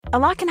A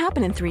lot can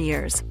happen in 3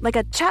 years, like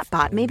a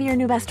chatbot may be your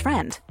new best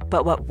friend.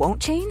 But what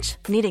won't change?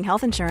 Needing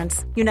health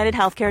insurance. United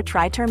Healthcare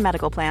Tri-Term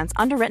Medical Plans,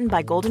 underwritten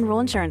by Golden Rule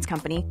Insurance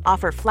Company,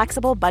 offer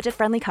flexible,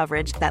 budget-friendly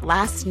coverage that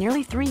lasts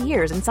nearly 3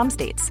 years in some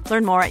states.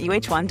 Learn more at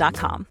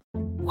uh1.com.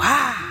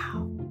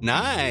 Wow.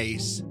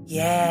 Nice.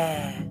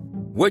 Yeah.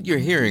 What you're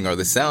hearing are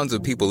the sounds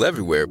of people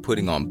everywhere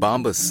putting on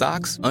Bombas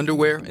socks,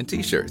 underwear, and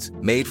T-shirts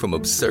made from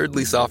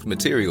absurdly soft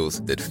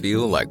materials that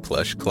feel like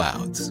plush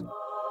clouds.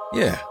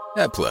 Yeah,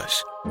 that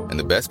plush. And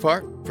the best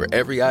part? For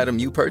every item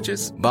you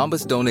purchase,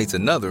 Bombas donates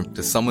another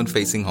to someone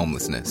facing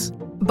homelessness.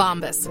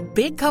 Bombas.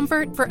 Big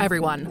comfort for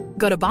everyone.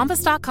 Go to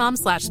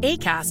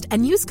bombas.com/ACAST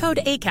and use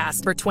code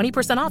ACAST for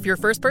 20% off your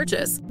first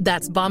purchase.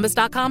 That's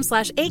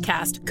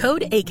bombas.com/ACAST.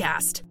 Code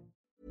ACAST.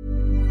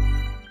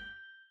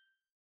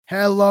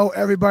 Hello,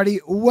 everybody.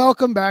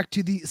 Welcome back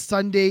to the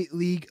Sunday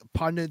League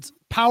Pundits,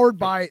 powered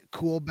by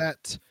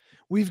CoolBet.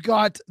 We've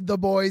got the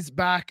boys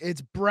back.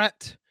 It's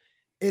Brett,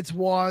 it's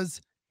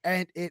Waz,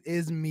 and it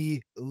is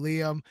me,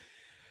 Liam.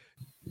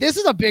 This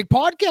is a big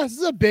podcast. This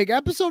is a big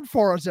episode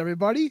for us,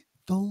 everybody.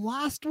 The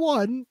last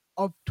one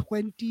of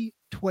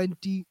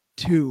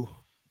 2022.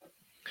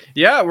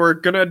 Yeah, we're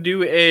going to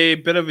do a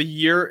bit of a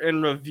year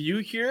in review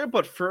here.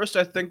 But first,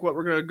 I think what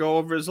we're going to go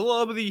over is a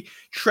little bit of the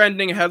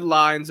trending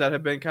headlines that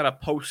have been kind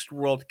of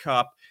post-World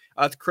Cup.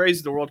 It's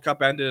crazy. The World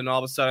Cup ended and all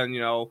of a sudden,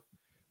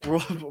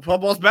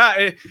 football's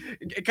back.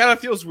 It kind of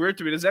feels weird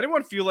to me. Does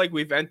anyone feel like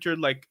we've entered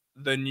like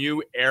the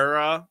new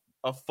era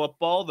of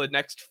football, the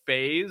next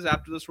phase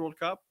after this World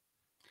Cup?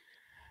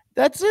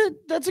 That's a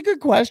good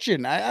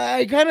question.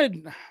 I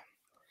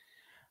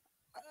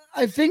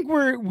think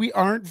we're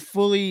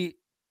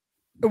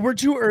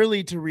too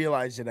early to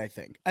realize it. I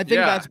think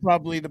that's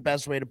probably the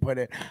best way to put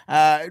it.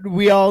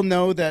 We all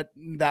know that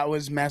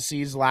was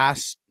Messi's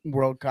last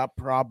World Cup,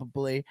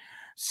 probably.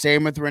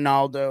 Same with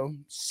Ronaldo.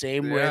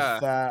 Same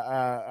with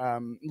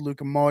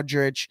Luka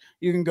Modric.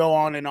 You can go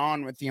on and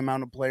on with the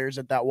amount of players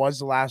that was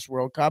the last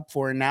World Cup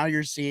for. And now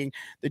you're seeing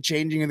the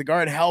changing of the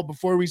guard. Hell,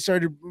 before we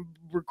started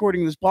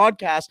recording this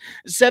podcast,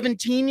 a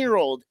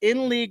 17-year-old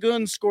in Ligue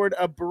 1 scored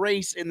a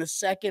brace in the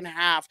second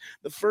half.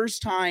 The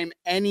first time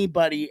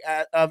anybody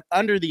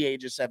under the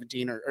age of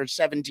 17 or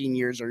 17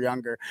 years or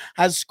younger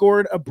has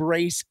scored a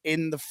brace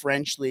in the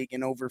French league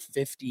in over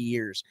 50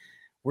 years.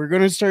 We're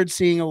going to start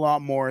seeing a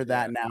lot more of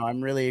that now.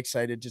 I'm really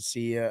excited to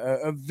see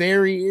I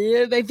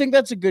think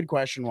that's a good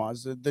question,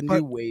 Waz. The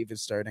new wave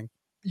is starting.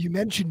 You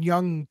mentioned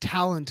young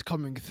talent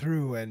coming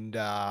through, and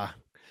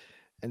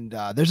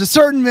there's a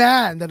certain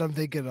man that I'm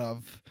thinking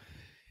of.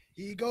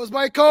 He goes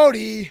by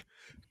Cody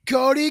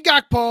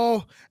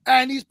Gakpo,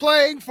 and he's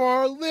playing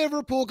for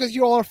Liverpool because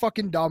you all are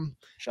fucking dumb.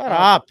 Shut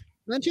up.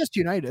 Manchester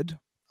United.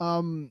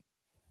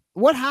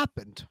 What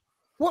happened?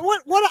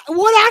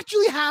 What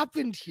actually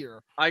happened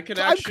here? I'm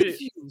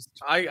confused.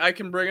 I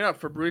can bring it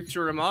up.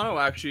 Fabrizio Romano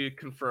actually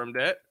confirmed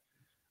it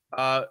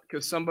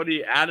because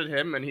somebody added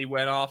him and he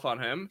went off on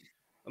him.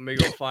 Let me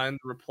go find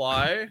the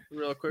reply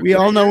real quick. We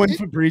all know when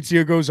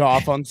Fabrizio goes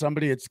off on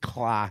somebody, it's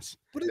class.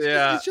 But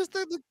it's just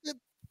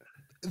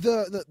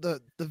the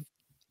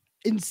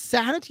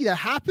insanity that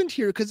happened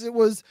here, because it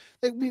was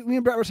like me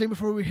and Brett were saying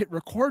before we hit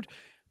record.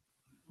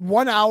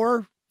 1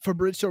 hour.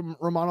 Fabrizio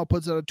Romano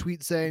puts out a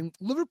tweet saying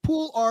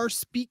Liverpool are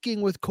speaking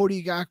with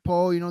Cody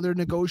Gakpo. They're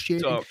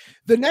negotiating. So,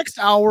 the next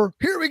hour,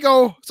 here we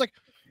go. It's like,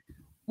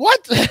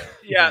 what?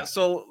 Yeah.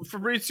 So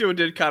Fabrizio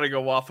did kind of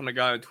go off on a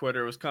guy on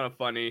Twitter. It was kind of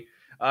funny.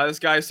 This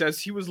guy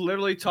says he was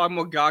literally talking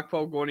about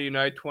Gakpo going to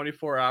United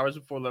 24 hours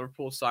before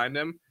Liverpool signed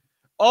him.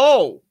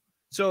 Oh,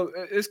 so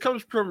this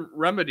comes from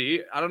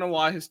Remedy. I don't know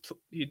why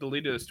he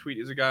deleted his tweet.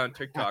 He's a guy on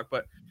TikTok,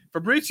 but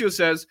Fabrizio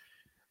says,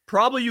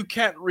 probably you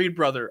can't read,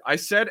 brother. I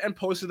said and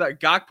posted that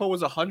Gakpo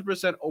was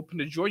 100% open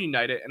to join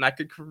United, and I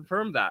could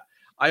confirm that.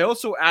 I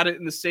also added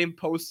in the same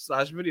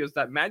post/videos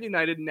that Man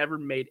United never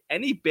made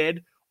any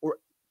bid or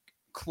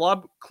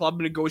club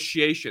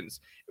negotiations.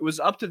 It was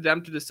up to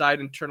them to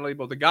decide internally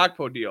about the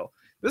Gakpo deal.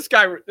 This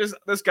guy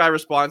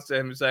responds to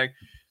him saying,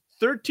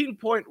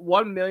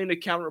 13.1 million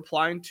account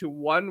replying to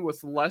one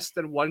with less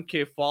than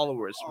 1K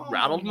followers.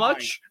 Rattled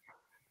much?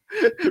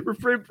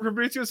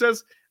 Fabrizio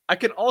says, I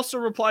can also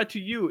reply to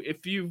you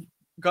if you've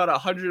got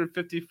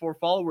 154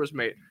 followers,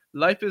 mate.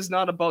 Life is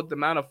not about the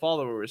amount of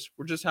followers.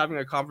 We're just having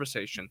a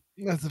conversation.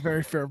 That's a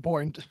very fair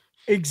point.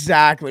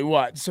 Exactly.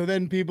 What? So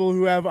then people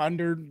who have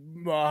under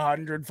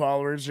 100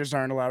 followers just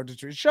aren't allowed to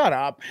tweet. Shut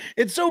up.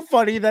 It's so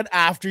funny that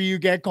after you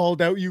get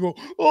called out, you go,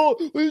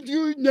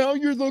 now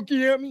you're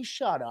looking at me.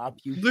 Shut up.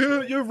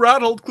 You're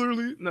rattled,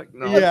 clearly. No.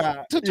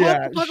 Yeah. To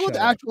talk about the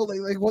actual,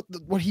 like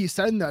what he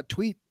said in that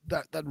tweet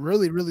that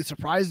really, really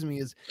surprised me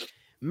is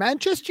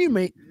Manchester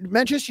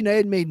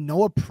United made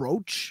no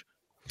approach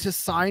to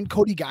sign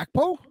Cody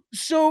Gakpo.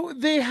 So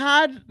they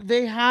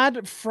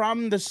had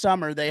from the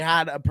summer, they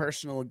had a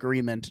personal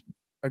agreement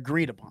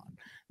agreed upon.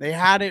 They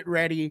had it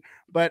ready,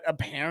 but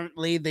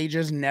apparently they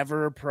just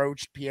never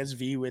approached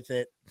PSV with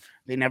it.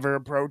 They never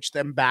approached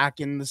them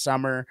back in the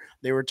summer.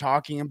 They were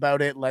talking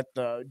about it, let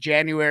the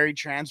January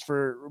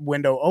transfer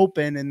window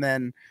open, and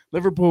then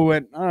Liverpool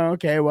went, oh,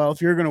 okay, well,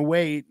 if you're going to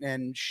wait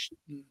and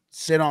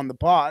sit on the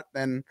pot,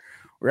 then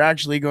we're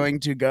actually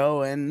going to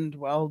go and,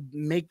 well,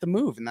 make the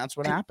move. And that's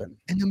what happened.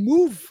 And the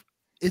move,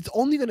 it's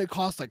only going to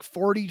cost like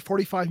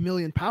 45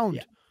 million pounds.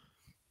 Yeah.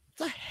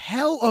 It's a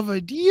hell of a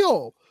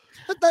deal.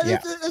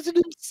 That's an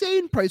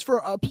insane price for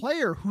a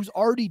player who's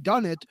already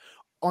done it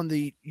on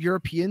the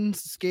European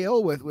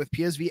scale with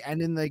PSV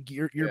and in the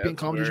European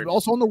competition, but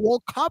also on the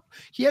World Cup.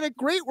 He had a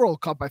great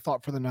World Cup, I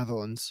thought, for the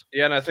Netherlands.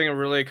 Yeah, and I think it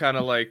really kind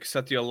of like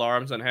set the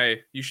alarms on,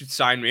 hey, you should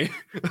sign me.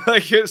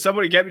 Like,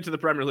 somebody get me to the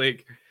Premier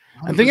League.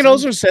 I think it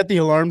also set the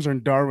alarms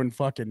on Darwin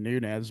fucking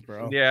Nunez,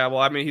 bro. Yeah, well,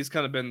 I mean, he's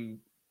kind of been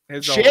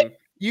his shit. Own.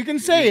 You can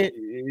say it.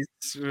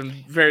 It's been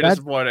very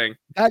disappointing.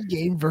 That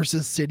game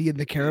versus City in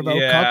the Carabao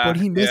Cup, when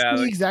he missed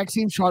the exact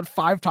same shot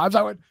 5 times,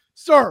 I went,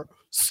 sir,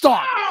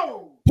 stop.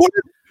 No! Put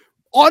it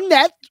on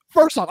net.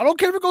 First off, I don't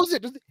care if it goes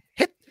in. Just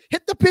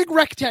hit the big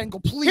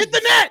rectangle, please. Hit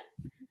the net.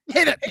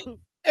 Hit it.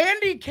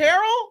 Andy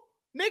Carroll,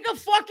 make a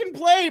fucking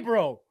play,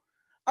 bro.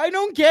 I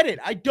don't get it.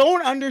 I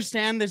don't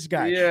understand this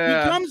guy.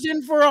 Yeah. He comes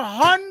in for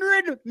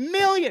 100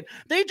 million.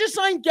 They just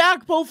signed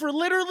Gakpo for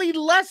literally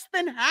less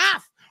than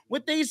half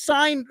what they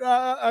signed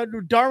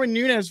Darwin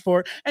Nunez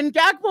for, and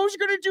Gakpo's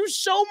going to do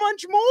so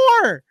much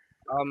more.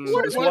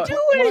 What is he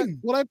doing?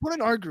 What I put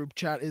in our group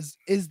chat is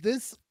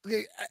this?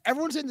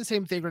 Everyone's saying the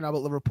same thing right now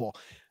about Liverpool.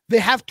 They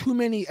have too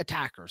many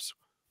attackers.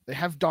 They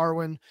have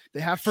Darwin.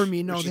 They have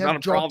Firmino. They have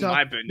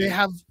Jota. They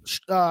have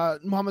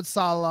Mohamed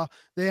Salah.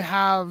 They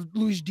have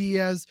Luis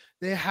Diaz.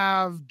 They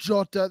have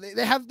Jota.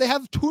 They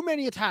have too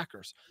many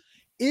attackers.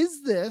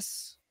 Is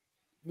this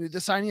the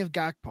signing of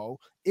Gakpo?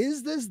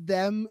 Is this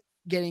them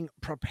getting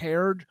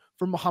prepared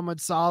for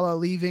Mohamed Salah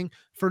leaving,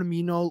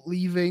 Firmino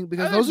leaving?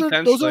 Because those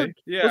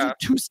are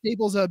two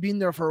staples that have been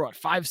there for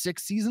 5-6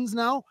 seasons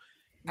now.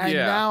 And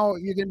now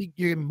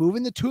you're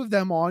moving the two of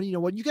them on. You know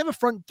what? You can have a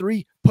front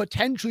three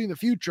potentially in the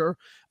future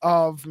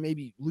of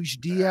maybe Luis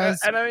Diaz,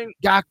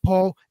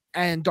 Gakpo,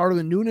 and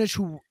Darwin Nunez,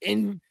 who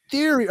in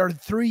theory are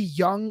 3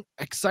 young,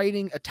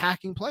 exciting,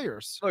 attacking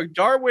players. Look,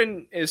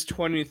 Darwin is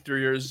 23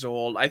 years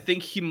old. I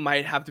think he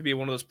might have to be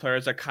one of those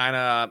players that kind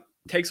of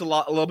takes a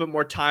little bit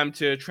more time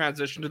to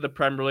transition to the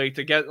Premier League,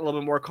 to get a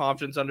little bit more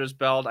confidence under his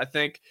belt. I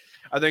think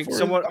for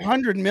someone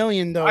 100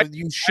 million though,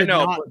 you should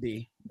not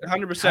be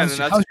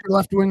 100%. How's your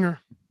left winger?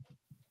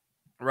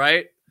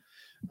 Right,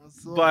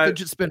 but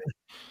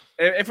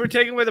if we're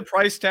taking away the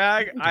price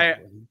tag,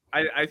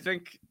 I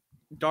think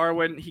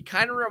Darwin, he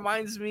kind of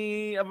reminds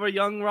me of a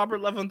young Robert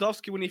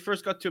Lewandowski when he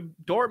first got to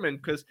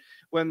Dortmund, because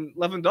when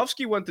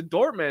Lewandowski went to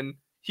Dortmund,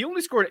 he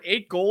only scored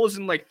 8 goals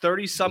in like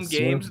 30-some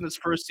games in his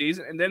first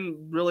season, and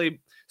then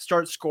really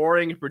start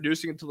scoring and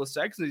producing until the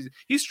second.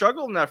 He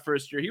struggled in that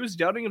first year. He was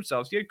doubting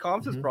himself. He had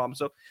confidence problems.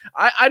 So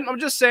I'm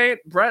just saying,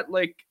 Brett,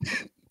 like,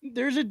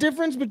 there's a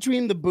difference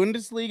between the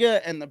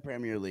Bundesliga and the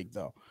Premier League,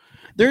 though.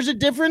 There's a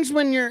difference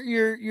when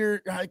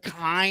you're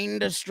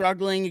kind of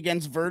struggling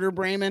against Werder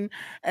Bremen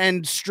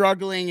and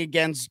struggling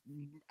against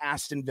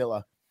Aston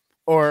Villa.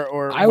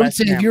 Or I would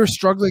say if you're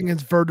struggling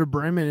against Werder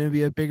Bremen, it'd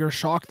be a bigger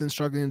shock than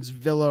struggling against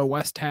Villa,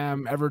 West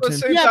Ham, Everton.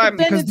 But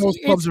then those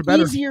clubs are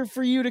better. It's easier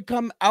for you to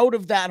come out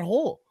of that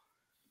hole.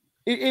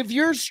 If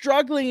you're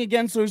struggling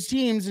against those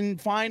teams and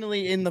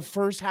finally in the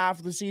first half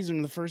of the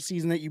season, the first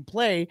season that you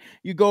play,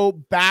 you go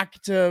back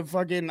to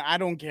fucking, I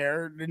don't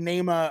care,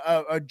 name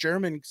a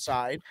German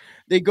side.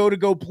 They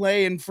go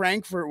play in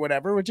Frankfurt,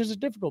 whatever, which is a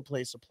difficult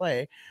place to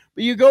play.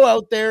 But you go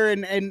out there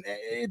and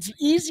it's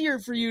easier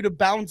for you to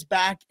bounce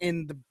back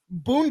in the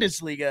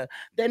Bundesliga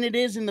than it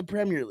is in the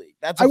Premier League.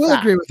 I will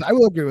agree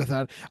with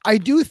that. I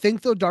do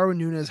think, though, Darwin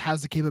Nunez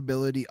has the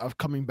capability of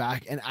coming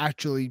back and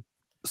actually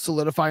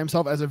solidify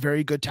himself as a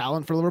very good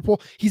talent for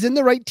Liverpool. He's in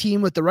the right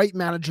team with the right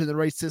manager, the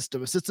right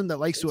system, a system that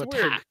likes to attack.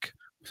 Weird.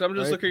 So I'm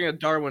just looking at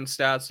Darwin's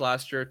stats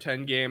last year: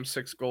 10 games,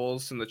 6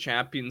 goals in the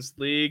Champions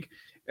League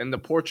and the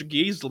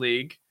Portuguese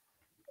league.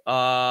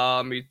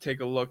 Let me take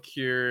a look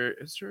here.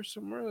 Is there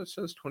somewhere that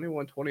says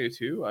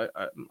 21-22?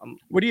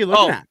 What are you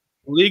looking at?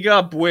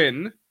 Liga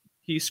Buin.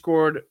 He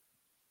scored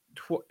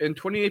in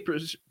 28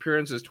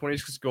 appearances,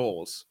 26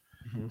 goals.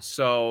 Mm-hmm.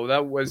 So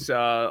that was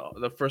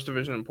the first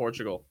division in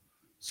Portugal.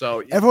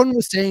 So everyone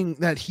was saying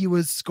that he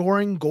was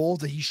scoring goals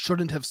that he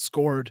shouldn't have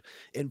scored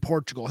in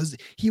Portugal.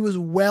 He was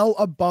well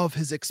above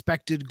his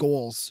expected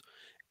goals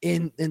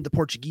in the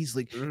Portuguese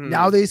league. Mm-hmm.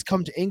 Now that he's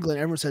come to England,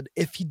 everyone said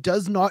if he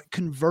does not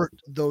convert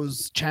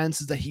those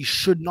chances that he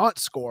should not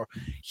score,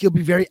 he'll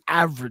be very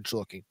average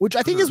looking, which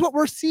I think is what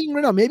we're seeing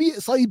right now. Maybe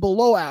slightly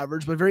below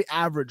average, but very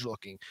average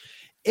looking.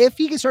 If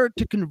he can start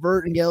to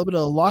convert and get a little bit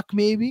of luck,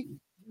 maybe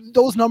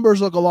those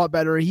numbers look a lot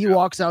better. He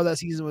walks out of that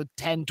season with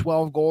 10,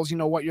 12 goals. You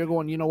know what? You're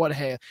going, you know what?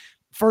 Hey,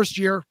 first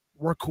year,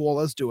 we're cool.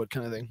 Let's do it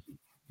kind of thing.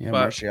 Yeah,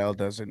 But- Martial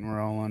does it, and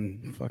we're all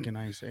on fucking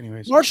ice.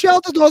 Anyways, Martial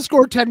does not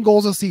score 10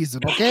 goals a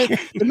season. Okay,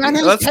 the man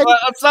has let's 10.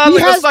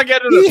 not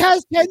get into He this.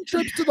 has 10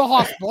 trips to the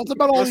hospital. That's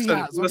about all he has.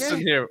 Okay? Listen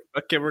here.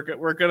 Okay,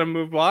 we're gonna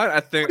move on. I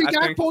think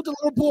Gakpo to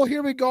Liverpool.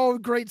 Here we go.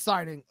 Great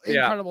signing.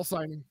 Yeah. Incredible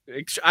signing.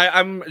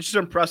 I'm just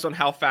impressed on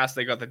how fast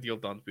they got the deal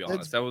done. To be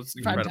honest, It's that was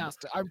incredible.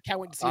 Fantastic. I can't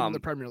wait to see him in the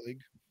Premier League.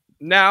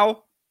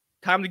 Now,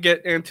 time to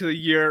get into the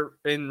year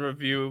in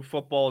review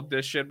football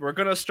edition. We're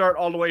going to start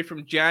all the way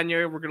from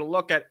January. We're going to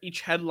look at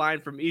each headline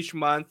from each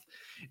month.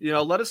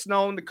 Let us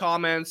know in the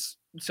comments.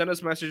 Send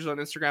us messages on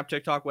Instagram,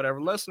 TikTok,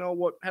 whatever. Let us know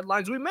what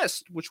headlines we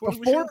missed, which ones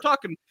we should have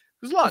talking.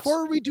 There's lots.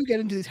 Before we do get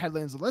into these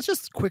headlines, let's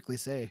just quickly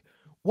say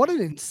what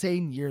an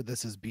insane year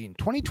this has been.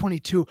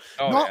 2022,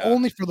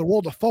 only for the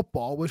world of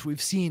football, which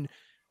we've seen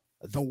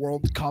the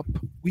World Cup,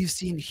 we've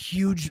seen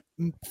huge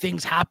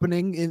things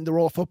happening in the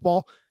world of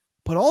football,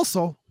 but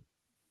also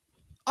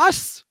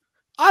us,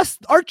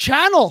 our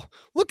channel.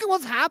 Look at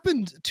what's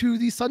happened to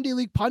the Sunday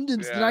League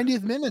pundits, the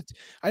 90th minute.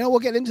 I know we'll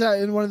get into that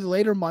in one of the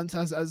later months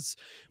as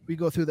we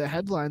go through the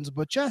headlines,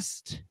 but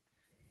just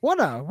what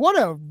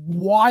a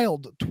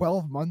wild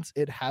 12 months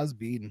it has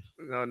been.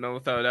 No,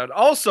 without a doubt.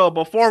 Also,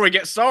 before we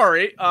get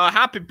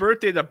happy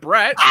birthday to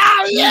Brett.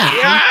 Oh,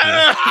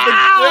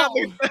 yeah!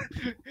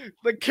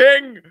 The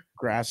king.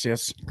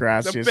 Gracias,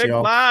 The big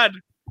yo. lad.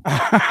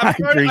 I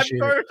appreciate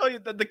sorry it. to tell you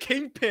that the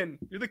kingpin.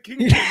 You're the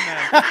kingpin, man.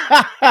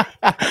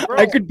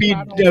 I could be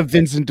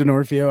Vincent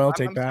D'Onofrio. I'll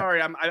take I'm that.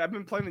 sorry. I've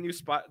been playing the new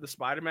the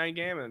Spider-Man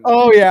game, and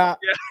Oh yeah,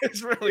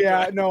 it's really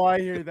yeah. good. No, I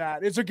hear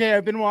that. It's okay.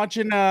 I've been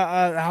watching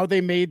how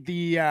they made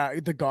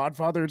the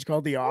Godfather. It's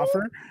called The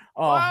Offer.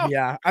 Oh Wow.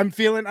 yeah, I'm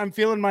feeling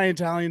my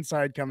Italian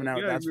side coming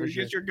out. Yeah, That's for you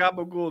sure. get your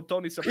gabagool,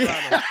 Tony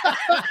Soprano.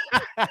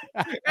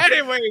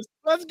 Anyways,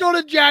 Let's go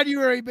to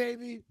January,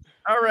 baby.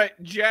 all right,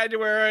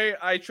 January.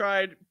 I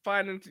tried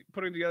putting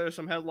together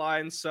some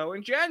headlines. So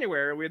in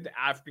January, we had the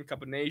African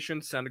Cup of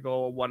Nations.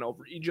 Senegal won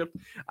over Egypt.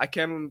 I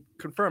can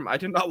confirm I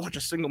did not watch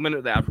a single minute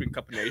of the African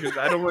Cup of Nations.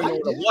 I don't really know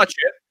where to watch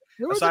it.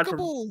 There was Aside a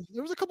couple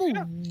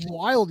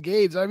wild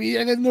games. I mean,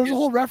 and then there's a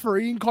whole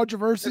refereeing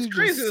controversy. It's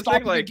crazy just to stopping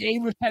think, like- the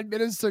game with 10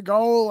 minutes to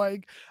go.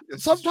 Like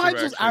It's sometimes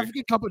true, those actually.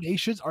 African Cup of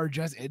Nations are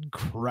just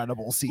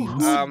incredible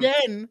scenes. Who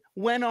then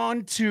went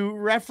on to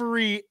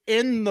referee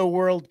in the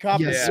World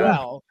Cup Yes, as sir.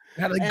 well.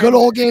 Had a good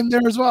old game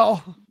there as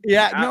well.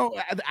 Yeah, Yeah. no,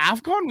 the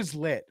AFCON was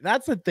lit.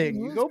 That's the thing.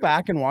 You go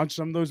back and watch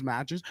some of those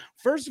matches.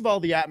 First of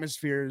all, the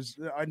atmosphere is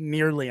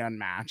nearly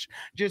unmatched.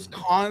 Just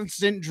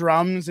constant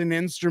drums and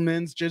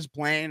instruments just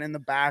playing in the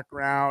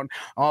background,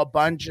 a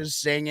bunch of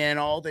singing,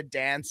 all the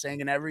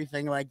dancing and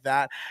everything like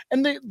that.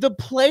 And the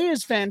play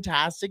is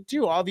fantastic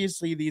too.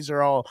 Obviously, these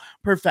are all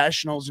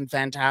professionals and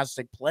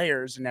fantastic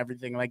players and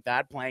everything like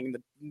that,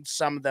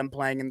 some of them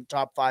playing in the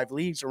top 5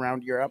 leagues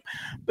around Europe.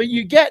 But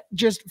you get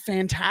just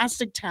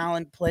fantastic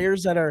talent,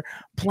 players that are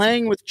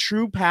playing with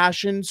true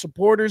passion,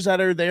 supporters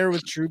that are there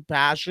with true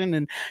passion,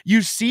 and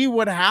you see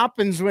what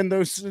happens when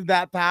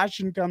that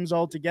passion comes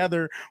all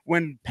together,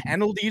 when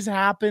penalties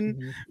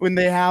happen, when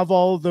they have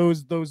all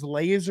those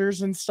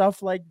lasers and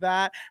stuff like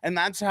that. And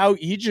that's how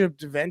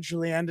Egypt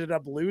eventually ended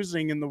up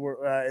losing in the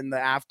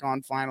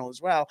AFCON final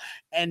as well,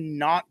 and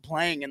not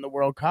playing in the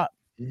World Cup.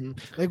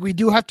 Like we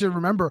do have to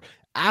remember,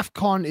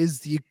 AFCON is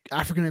the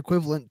African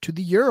equivalent to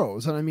the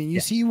Euros. And I mean, you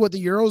see what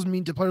the Euros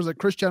mean to players like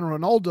Cristiano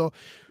Ronaldo,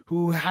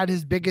 who had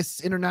his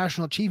biggest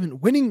international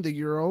achievement winning the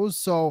Euros.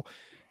 So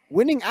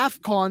winning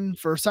AFCON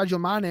for Sadio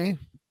Mane,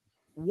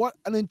 what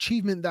an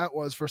achievement that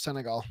was for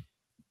Senegal.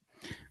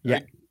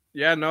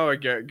 Yeah, no, I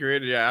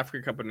agree. Yeah,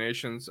 African Cup of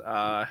Nations.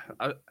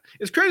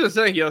 It's crazy to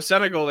think,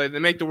 Senegal, they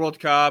make the World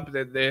Cup.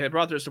 They had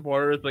brought their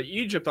supporters, but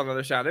Egypt, on the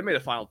other side, they made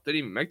the final. They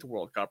didn't even make the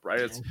World Cup, right?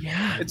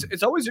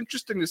 It's always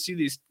interesting to see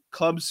these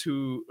clubs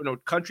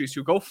countries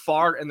who go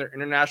far in their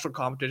international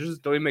competitions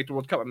don't even make the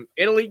World Cup. I mean,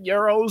 Italy,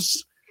 Euros,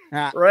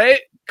 right?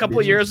 A couple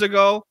of years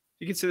ago,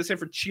 you can say the same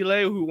for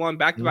Chile, who won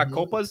back-to-back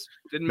Copas,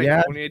 didn't make the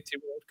 2018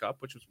 World Cup,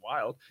 which was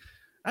wild.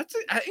 I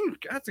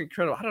think that's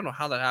incredible. I don't know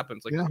how that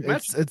happens.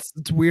 Like,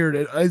 it's weird.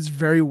 It's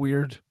very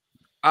weird.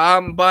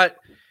 But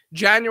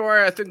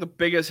January, I think the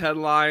biggest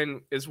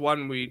headline is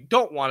one we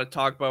don't want to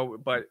talk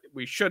about, but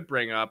we should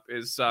bring up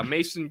is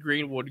Mason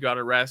Greenwood got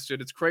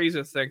arrested. It's crazy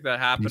to think that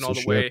happened all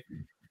the way.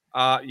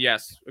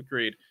 Yes,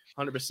 agreed,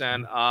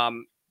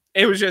 100%.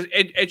 It was just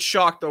it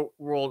shocked the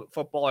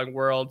footballing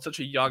world. Such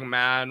a young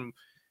man,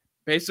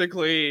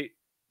 basically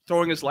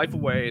throwing his life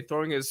away,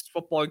 throwing his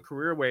footballing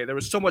career away. There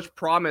was so much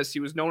promise. He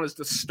was known as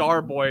the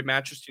star boy at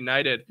Manchester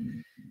United.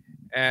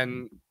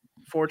 And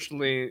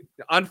fortunately,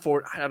 I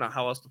don't know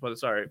how else to put it,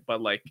 sorry,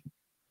 but like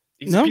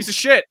he's a piece of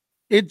shit.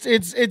 It's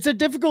a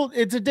difficult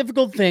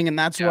thing, and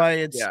that's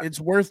why it's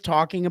worth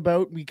talking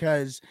about,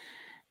 because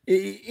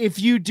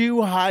if you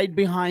do hide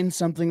behind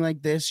something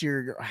like this,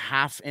 you're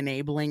half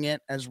enabling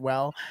it as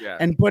well,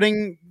 and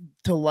putting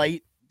to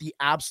light the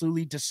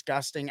absolutely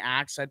disgusting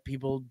acts that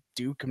people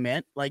do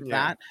commit like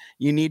that.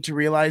 You need to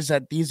realize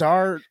that these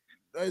are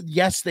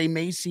yes, they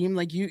may seem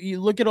like you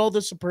look at all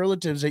the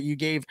superlatives that you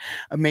gave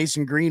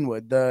Mason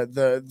Greenwood,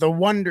 the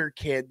wonder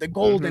kid, the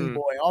golden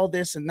boy, all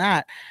this and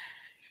that.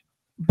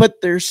 but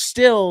they're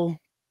still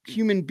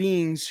human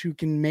beings who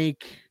can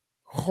make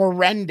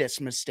horrendous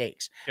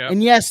mistakes. Yep.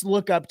 And yes,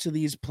 look up to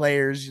these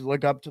players, you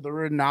look up to the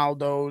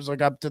Ronaldos,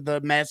 look up to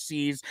the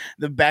Messis,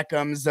 the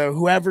Beckhams, the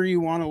whoever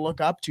you want to look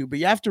up to, but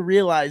you have to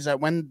realize that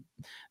when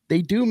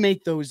they do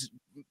make those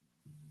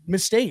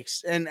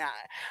mistakes, and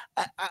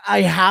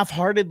I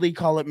half-heartedly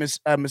call it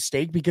a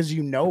mistake because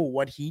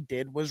what he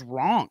did was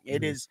wrong.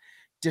 It is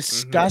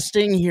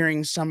disgusting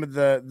hearing some of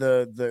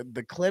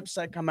the clips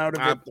that come out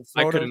of it. The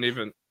photos. I couldn't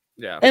even.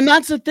 Yeah. And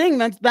that's the thing.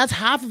 That's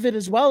half of it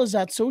as well, is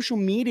that social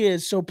media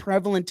is so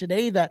prevalent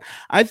today that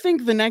I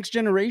think the next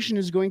generation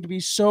is going to be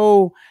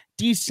so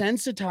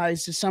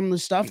desensitized to some of the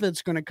stuff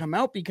that's going to come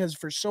out, because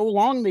for so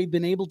long they've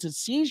been able to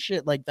see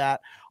shit like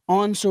that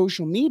on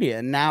social media.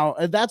 And now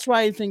that's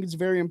why I think it's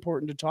very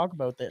important to talk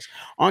about this.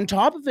 On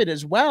top of it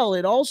as well,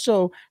 it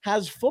also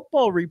has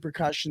football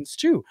repercussions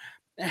too.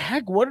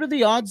 Heck, what are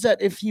the odds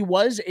that if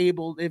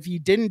he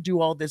didn't do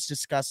all this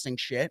disgusting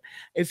shit,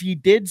 if he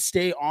did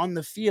stay on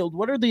the field,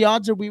 what are the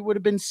odds that we would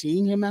have been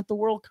seeing him at the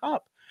World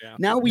Cup? Yeah.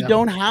 Now we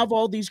don't have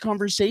all these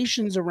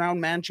conversations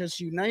around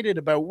Manchester United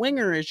about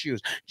winger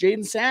issues.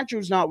 Jadon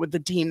Sancho's not with the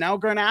team. Now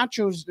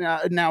Garnacho's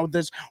now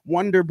this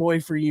wonder boy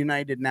for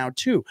United now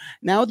too.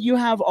 Now you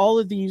have all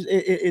of these.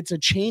 It's a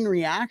chain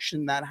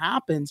reaction that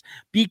happens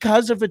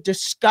because of a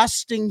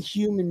disgusting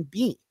human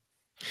being.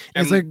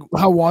 It's like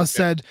how Waz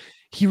said,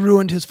 he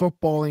ruined his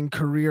footballing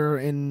career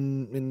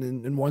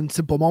in one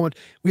simple moment.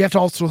 We have to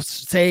also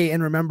say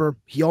and remember,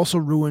 he also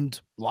ruined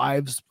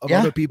lives of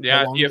other people.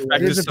 Yeah, he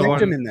affected a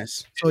victim in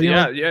this. So,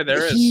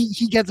 there is.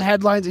 He gets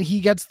headlines and he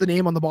gets the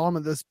name on the bottom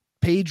of this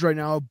page right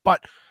now,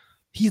 but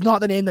he's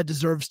not the name that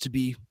deserves to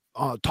be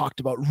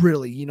talked about.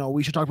 Really,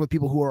 we should talk about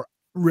people who are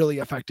really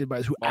affected by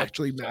this, who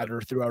actually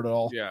matter throughout it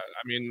all. Yeah,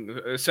 I mean,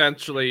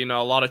 essentially, a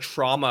lot of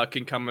trauma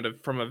can come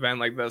from an event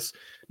like this.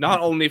 Not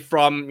only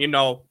from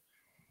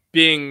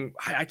being,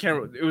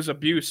 it was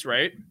abuse,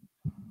 right?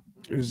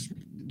 It was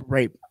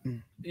rape.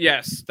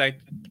 Yes,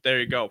 there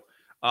you go.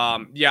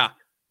 Yeah,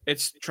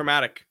 it's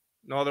traumatic.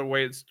 No other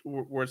words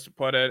to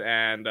put it.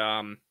 And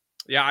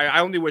I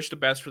only wish the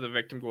best for the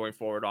victim going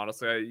forward,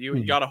 honestly.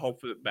 You got to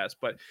hope for the best.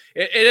 But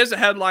it is a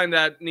headline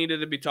that needed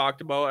to be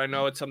talked about. I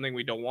know it's something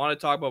we don't want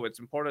to talk about, but it's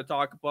important to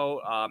talk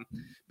about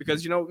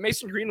because,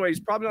 Mason Greenway is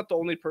probably not the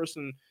only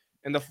person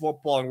in the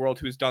footballing world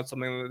who's done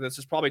something like this.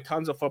 There's probably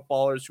tons of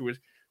footballers who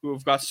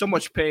have got so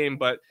much pain,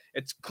 but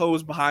it's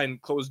closed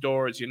behind closed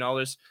doors.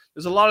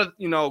 There's a lot of,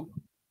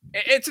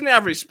 it's in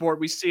every sport.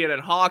 We see it in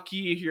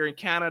hockey here in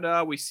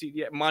Canada. We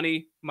see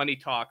money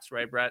talks,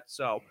 right, Brett?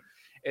 So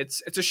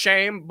it's a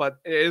shame, but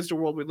it is the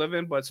world we live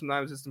in. But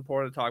sometimes it's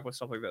important to talk about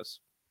stuff like this.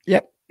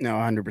 Yep. No,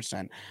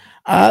 100%.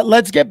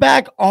 Let's get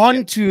back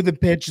onto the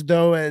pitch,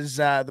 though, as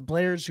the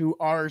players who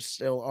are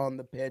still on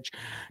the pitch.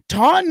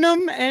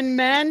 Tottenham and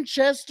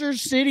Manchester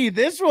City.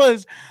 This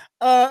was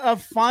a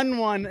fun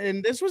one,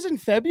 and this was in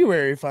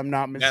February, if I'm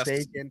not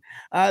mistaken.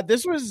 Yes.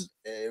 This was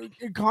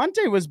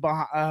Conte was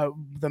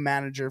the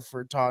manager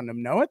for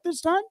Tottenham. No, at this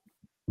time.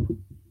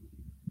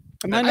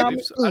 I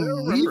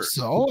believe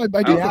so.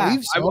 I do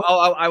believe so.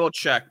 I will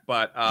check,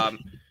 but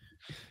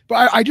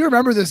I do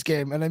remember this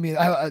game, and I mean,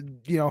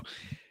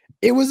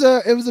 it was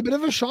a bit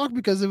of a shock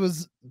because it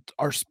was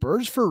our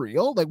Spurs for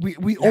real. Like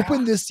we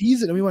opened this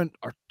season and we went,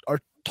 are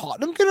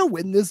Tottenham gonna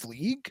win this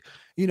league?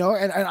 And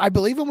I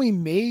believe when we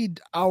made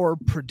our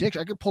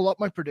prediction, I could pull up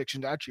my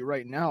predictions actually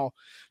right now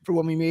for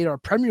when we made our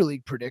Premier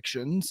League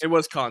predictions. It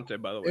was Conte,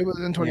 by the way. It was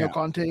Antonio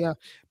Conte, yeah.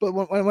 But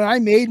when I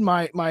made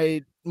my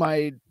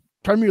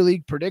Premier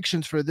League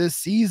predictions for this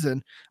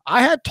season,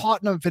 I had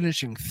Tottenham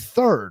finishing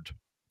third.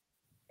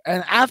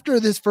 And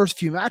after this first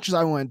few matches,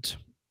 I went,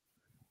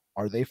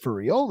 are they for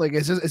real? Like,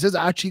 is this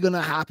actually going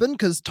to happen?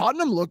 Because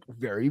Tottenham looked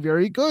very,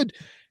 very good. It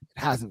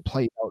hasn't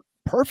played out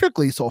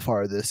perfectly so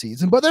far this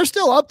season, but they're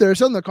still up there,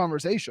 still in the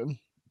conversation.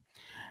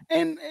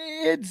 And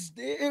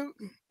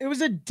it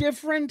was a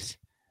different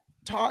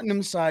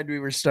Tottenham side we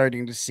were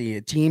starting to see,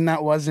 a team that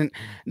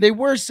they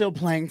were still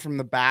playing from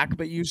the back,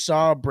 but you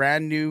saw a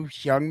brand new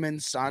Heung-min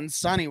Son.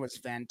 Sonny was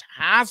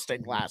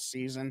fantastic last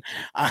season.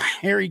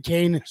 Harry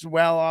Kane as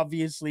well,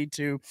 obviously,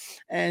 too.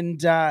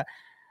 And that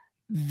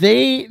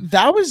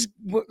was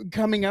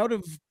coming out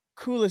of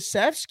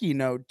Kulusevski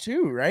note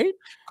too, right?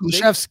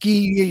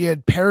 Kulusevski, you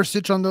had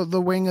Perisic on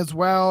the wing as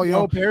well.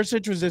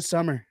 Perisic was this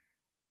summer.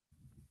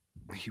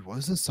 He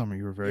was this summer.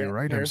 You were very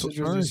right. Perisic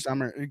was this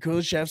summer.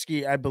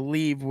 Kulusevski, I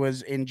believe,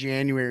 was in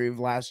January of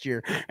last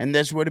year, and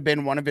this would have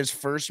been one of his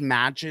first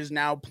matches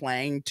now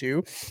playing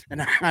too.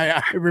 And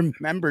I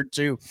remember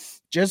too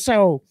just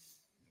how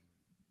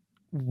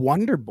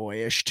wonder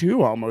boyish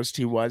too almost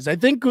he was. I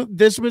think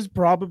this was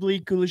probably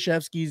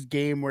Kulusevski's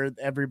game where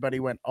everybody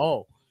went,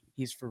 "Oh,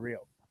 he's for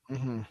real."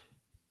 Mm-hmm.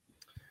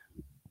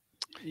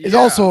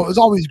 Yeah. It's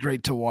always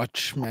great to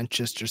watch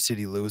Manchester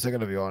City lose. I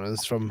gotta be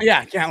honest.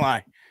 Can't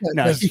lie.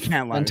 No, you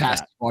can't lie.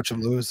 Fantastic to watch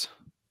them lose.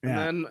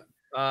 Yeah. And then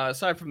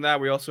aside from that,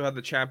 we also had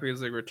the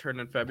Champions League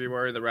return in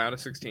February. The round of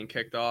 16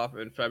 kicked off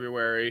in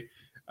February.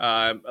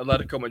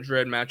 Atletico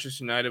Madrid,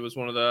 Manchester United was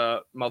one of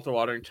the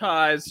mouth-watering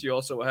ties. You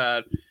also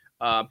had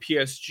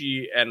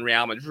PSG and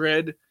Real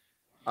Madrid.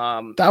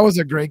 That was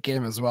a great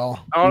game as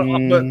well.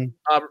 But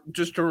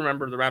just to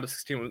remember, the round of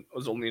 16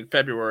 was only in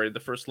February, the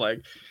first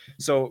leg.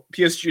 So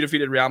PSG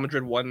defeated Real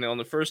Madrid 1-0 in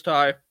the first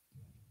tie.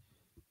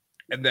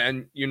 And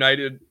then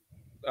United,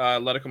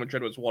 Atletico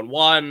Madrid was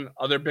 1-1.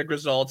 Other big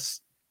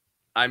results,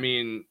 I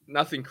mean,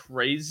 nothing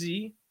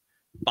crazy.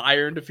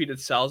 Bayern defeated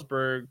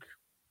Salzburg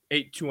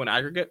 8-2 on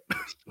aggregate.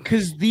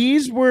 Because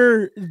these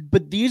were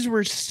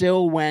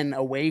still when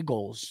away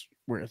goals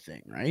were a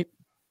thing, right?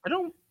 I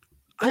don't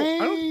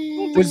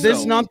Was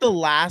this so. not the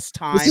last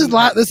time? This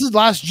is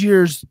last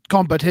year's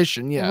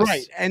competition, yes.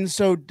 Right. And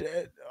so,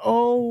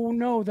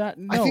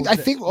 I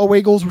think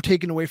away goals were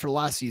taken away for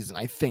last season.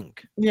 I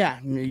think. Yeah,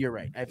 you're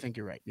right. I think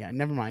you're right. Yeah,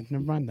 never mind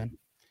then.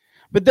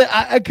 But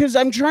because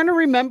I'm trying to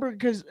remember,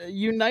 because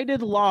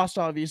United lost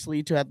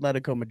obviously to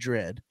Atletico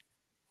Madrid.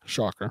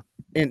 Shocker.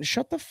 And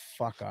shut the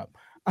fuck up.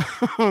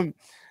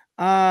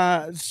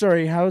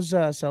 Sorry, how's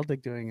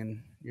Celtic doing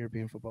in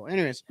European football?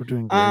 Anyways, we're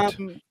doing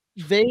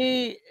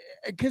great.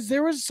 Because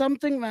there was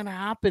something that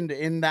happened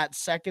in that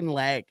second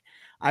leg.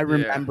 I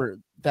remember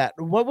that.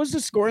 What was the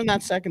score in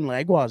that second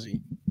leg,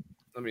 Wazzy?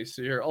 Let me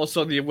see here.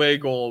 Also, the away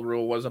goal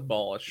rule was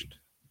abolished.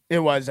 It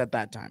was at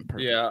that time.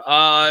 Perfect.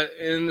 Yeah.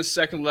 In the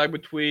second leg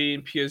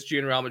between PSG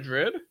and Real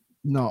Madrid.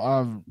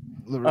 No,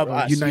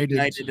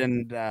 United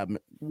and 1-0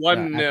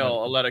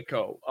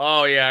 Atletico.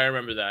 Oh yeah, I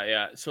remember that.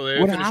 Yeah. So they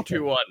finished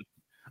 2-1.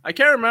 I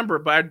can't remember,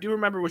 but I do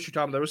remember what you're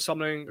talking about. There was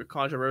something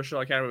controversial.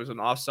 I can't remember. It was an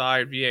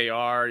offside,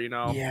 VAR,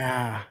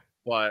 Yeah.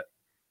 But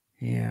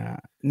yeah.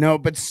 No,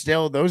 but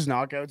still, those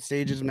knockout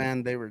stages,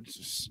 man, they were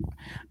just.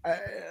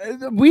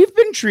 We've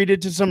been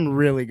treated to some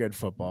really good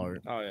football.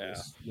 Oh yeah.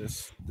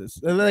 This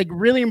like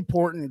really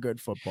important good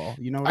football.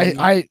 You know.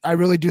 I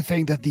really do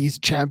think that these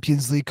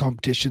Champions League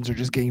competitions are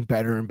just getting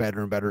better and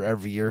better and better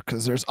every year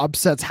because there's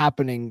upsets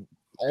happening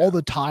all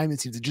the time.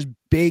 It seems just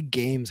big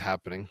games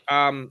happening.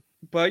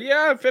 But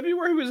yeah,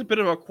 February was a bit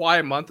of a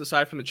quiet month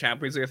aside from the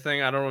Champions League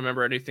thing. I don't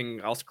remember anything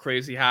else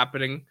crazy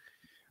happening.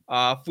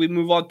 If we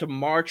move on to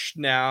March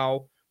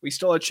now, we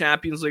still had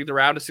Champions League. The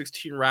round of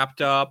 16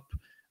 wrapped up.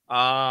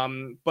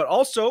 But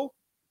also,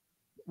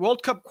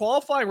 World Cup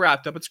qualifying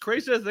wrapped up. It's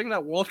crazy to think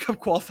that World Cup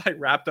qualifying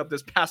wrapped up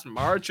this past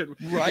March and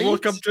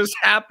World Cup just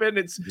happened.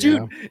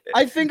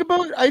 I think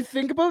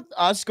about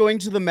us going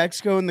to the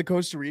Mexico and the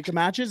Costa Rica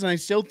matches, and I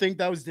still think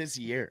that was this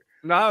year.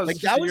 No,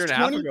 that was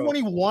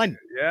 2021.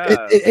 Yeah.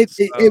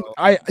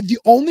 The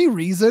only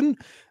reason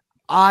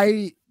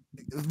I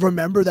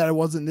remember that it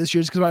wasn't this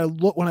year's because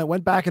when I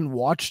went back and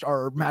watched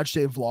our match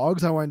day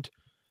vlogs, I went,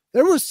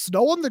 there was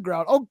snow on the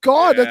ground. Oh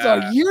God, that's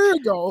a year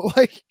ago.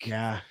 Like,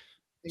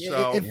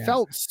 it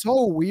felt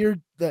so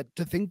weird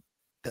to think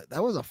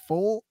that was a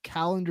full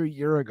calendar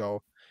year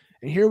ago.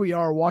 And here we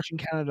are watching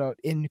Canada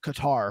in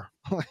Qatar.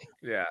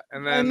 Yeah.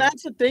 And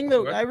that's the thing,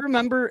 though. I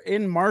remember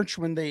in March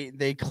when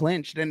they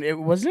clinched, and it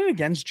wasn't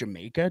against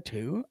Jamaica,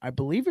 too. I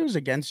believe it was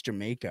against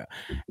Jamaica.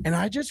 And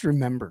I just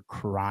remember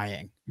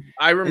crying.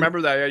 I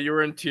remember that. Yeah, you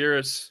were in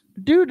tears.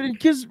 Dude,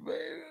 because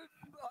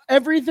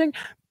everything.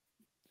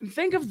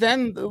 Think of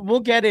then, we'll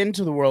get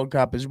into the World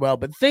Cup as well,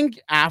 but think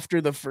after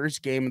the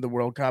first game of the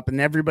World Cup,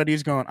 and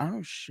everybody's going,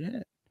 oh,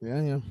 shit.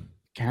 Yeah.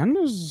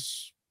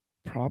 Canada's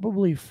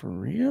probably for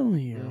real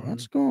here.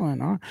 What's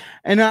going on?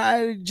 And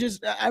I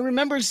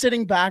remember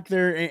sitting back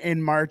there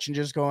in March and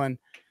just going,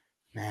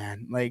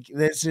 man, like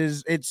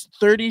it's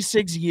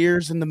 36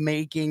 years in the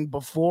making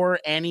before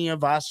any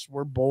of us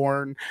were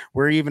born,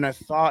 we're even a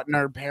thought in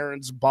our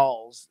parents'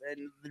 balls.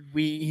 And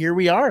here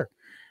we are.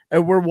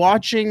 We're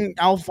watching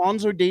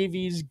Alphonso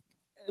Davies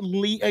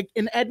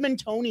an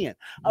Edmontonian,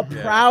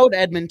 proud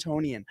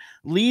Edmontonian,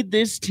 lead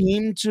this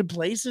team to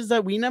places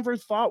that we never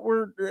thought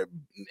were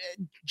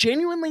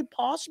genuinely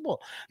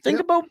possible. Think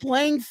about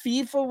playing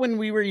FIFA when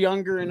we were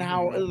younger and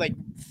how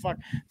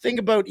think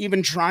about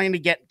even trying to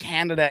get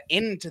Canada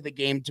into the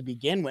game to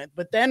begin with.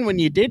 But then when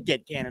you did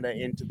get Canada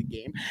into the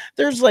game,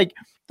 they're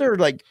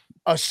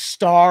a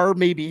star,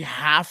 maybe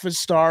half a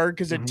star,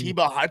 because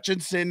Atiba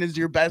Hutchinson is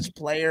your best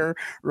player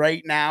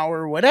right now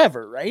or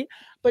whatever, right?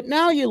 But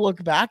now you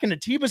look back and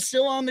Atiba's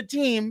still on the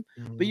team,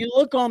 but you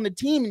look on the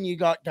team and you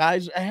got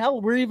guys,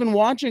 hell,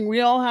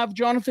 we all have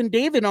Jonathan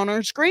David on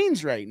our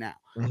screens right now,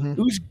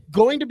 who's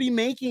going to be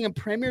making a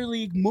Premier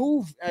League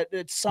move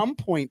at some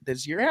point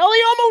this year. Hell,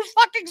 he almost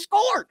fucking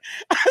scored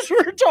as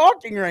we're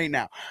talking right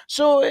now.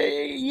 So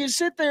you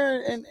sit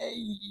there and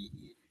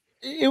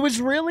it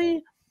was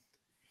really,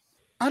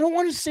 I don't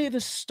want to say the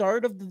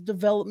start of the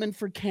development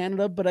for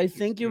Canada, but I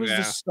think it was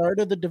the start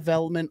of the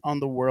development on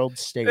the world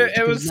stage.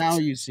 It was, now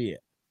you see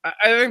it.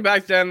 I think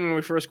back then when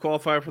we first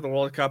qualified for the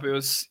World Cup, it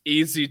was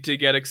easy to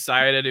get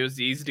excited. It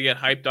was easy to get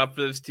hyped up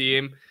for this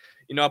team.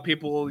 You know,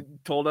 people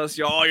told us,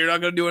 "Oh, you're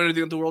not going to do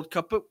anything at the World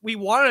Cup," but we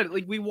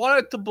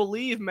wanted to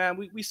believe, man.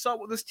 We saw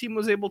what this team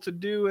was able to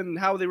do and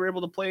how they were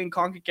able to play in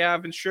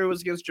CONCACAF. And sure, it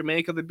was against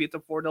Jamaica. They beat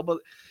them 4-0, but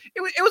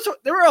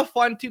they were a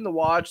fun team to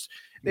watch.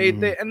 They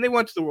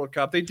went to the World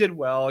Cup. They did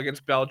well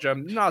against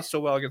Belgium, not so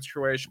well against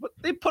Croatia, but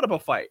they put up a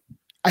fight.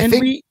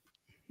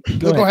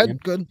 Go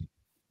ahead. Good.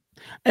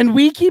 And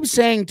we keep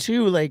saying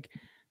too, like,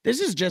 this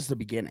is just the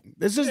beginning.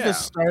 This is the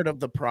start of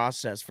the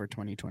process for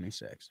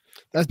 2026.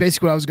 That's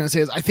basically what I was going to say.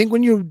 Is I think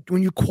when you're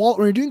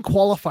doing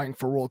qualifying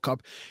for World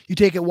Cup, you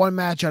take it one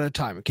match at a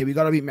time. Okay, we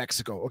got to beat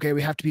Mexico. Okay,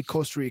 we have to beat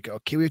Costa Rica.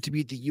 Okay, we have to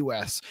beat the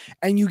U.S.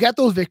 And you get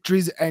those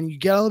victories, and you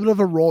get a little bit of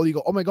a roll. You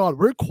go, oh my God,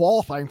 we're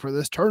qualifying for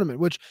this tournament,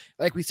 which,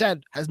 like we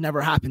said, has never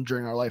happened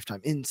during our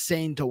lifetime.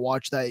 Insane to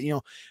watch that. You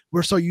know,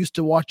 we're so used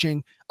to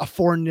watching a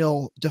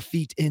 4-0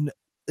 defeat in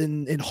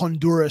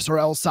Honduras or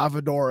El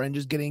Salvador and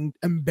just getting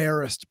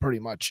embarrassed pretty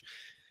much.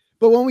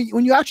 But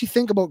when you actually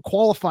think about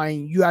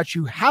qualifying, you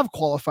actually have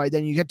qualified,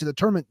 then you get to the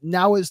tournament.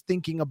 Now is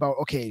thinking about,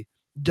 okay,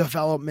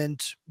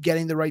 development,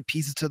 getting the right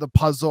pieces to the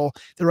puzzle,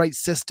 the right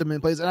system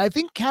in place. And I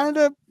think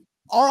Canada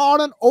are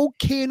on an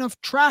okay enough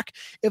track.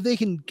 If they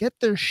can get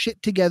their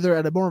shit together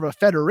at a more of a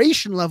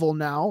federation level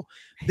now,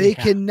 they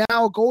can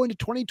now go into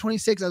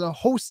 2026 as a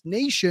host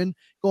nation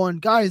going,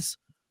 guys,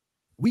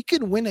 we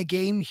can win a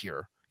game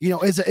here. You know,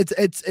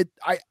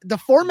 the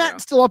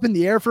format's still up in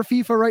the air for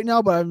FIFA right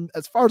now, but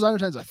as far as I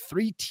understand, it's a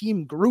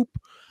 3-team group.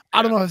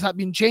 I don't know if that's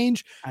been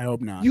changed. I hope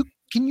not.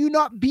 Can you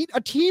not beat a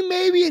team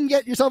maybe and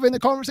get yourself in the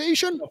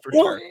conversation? Oh, for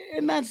sure.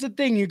 And that's the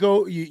thing.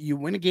 You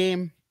win a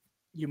game,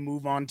 you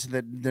move on to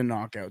the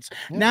knockouts.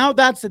 Yeah. Now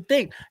that's the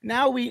thing.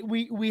 Now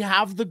we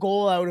have the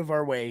goal out of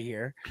our way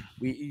here.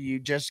 You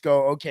just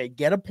go, okay,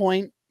 get a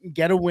point,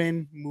 get a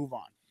win, move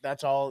on.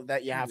 That's all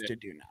that you have to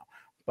do now.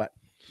 But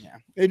yeah,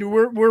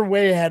 we're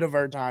way ahead of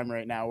our time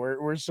right now.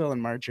 We're still in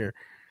March here.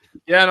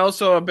 Yeah, and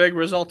also a big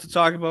result to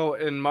talk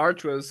about in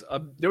March was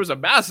there was a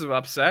massive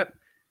upset.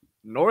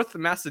 North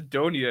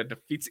Macedonia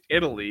defeats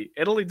Italy.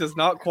 Italy does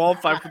not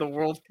qualify for the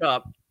World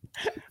Cup.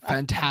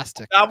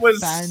 Fantastic. That was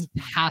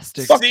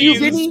fantastic.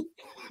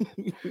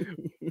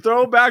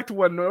 Throwback to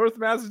when North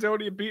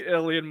Macedonia beat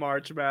Italy in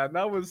March, man.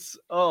 That was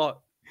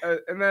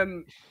and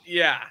then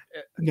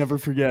never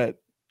forget.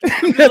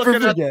 Never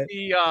forget. At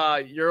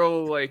the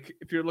Euro, like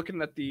if you're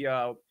looking at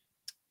the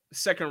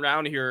second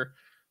round here,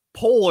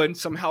 Poland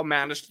somehow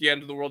managed the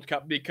end of the World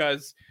Cup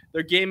because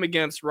their game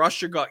against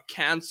Russia got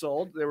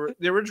canceled.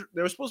 They were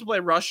supposed to play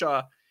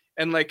Russia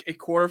in like a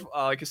quarter,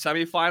 like a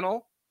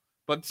semifinal,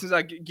 but since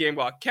that game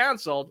got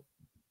canceled,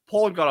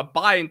 Poland got a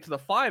bye into the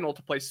final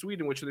to play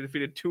Sweden, which they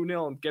defeated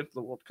 2-0 and get to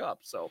the World Cup.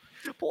 So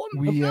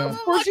Poland, of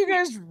course, you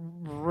guys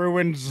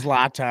ruined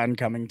Zlatan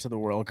coming to the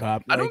World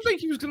Cup. I don't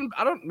think he was gonna.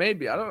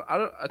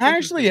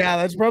 Actually,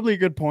 that's probably a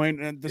good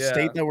point. The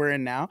state that we're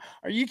in now.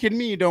 Are you kidding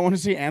me? You don't want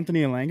to see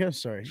Anthony Elanga?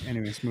 Sorry.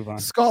 Anyways, move on.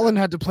 Scotland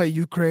had to play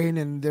Ukraine,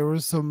 and there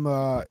was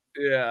some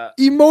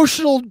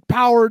emotional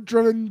power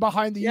driven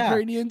behind the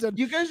Ukrainians, and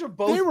you guys were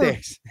both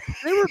dicks.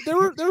 They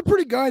were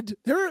pretty good.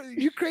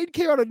 Ukraine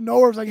came out of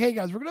nowhere. It was like, hey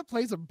guys, we're gonna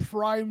play some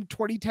prime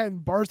 2010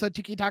 Barca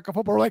tiki-taka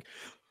football. We're like,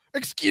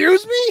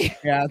 excuse me?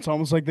 Yeah, it's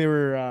almost like they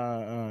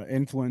were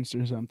influenced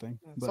or something.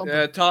 But.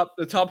 Yeah,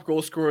 the top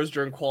goal scorers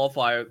during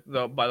qualify,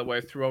 though, by the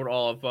way, throughout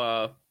all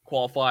of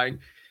qualifying.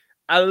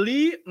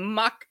 Ali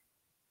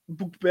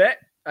Makbukbet,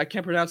 I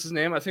can't pronounce his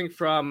name. I think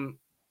from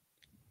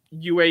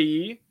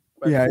UAE.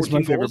 Yeah, he's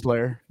my favorite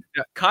player.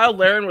 Yeah, Kyle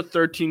Larin with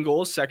 13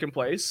 goals, second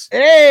place.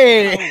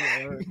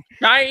 Hey!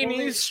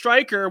 Chinese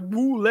striker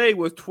Wu Lei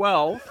with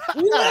 12.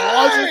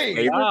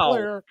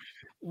 Wow.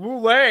 Wu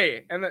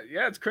Lei. And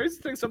it's crazy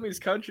to think some of these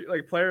country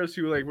like players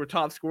who like were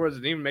top scorers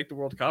didn't even make the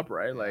World Cup,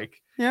 right?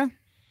 Like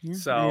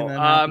so that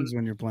happens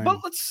when you're playing.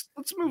 But let's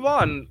move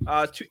on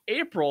to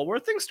April, where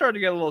things started to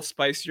get a little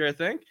spicier, I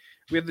think.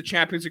 We have the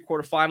Champions League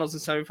quarterfinals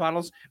and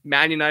semifinals.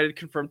 Man United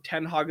confirmed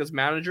Ten Hag as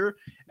manager.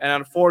 And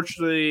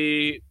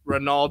unfortunately,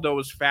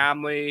 Ronaldo's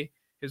family,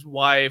 his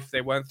wife, they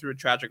went through a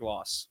tragic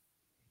loss.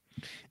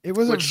 It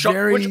was a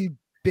very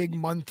big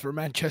month for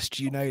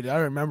Manchester United. I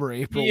remember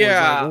April.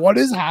 Yeah. What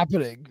is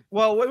happening?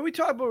 Well, when we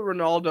talk about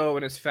Ronaldo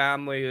and his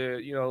family,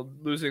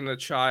 losing the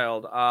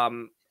child,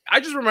 I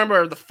just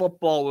remember the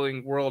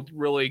footballing world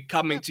really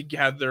coming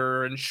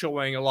together and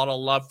showing a lot of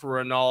love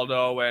for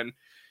Ronaldo. And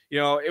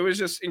it was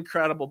just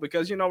incredible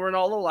because,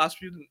 Ronaldo the last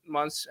few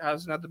months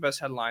hasn't had the best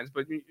headlines,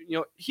 but,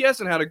 he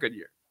hasn't had a good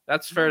year.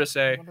 That's fair to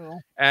say.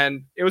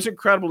 And it was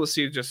incredible to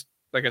see just,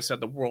 like I said,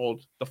 the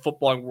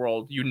footballing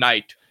world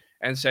unite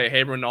and say,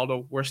 hey,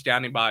 Ronaldo, we're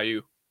standing by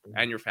you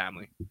and your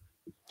family.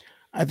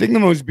 I think the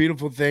most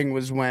beautiful thing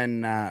was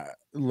when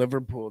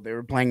Liverpool, they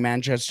were playing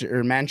Manchester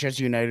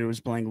United was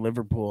playing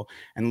Liverpool,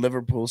 and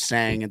Liverpool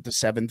sang at the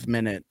 7th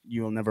minute,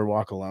 "You will never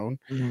walk alone."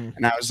 Mm-hmm.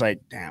 And I was like,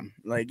 damn,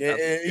 like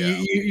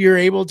you're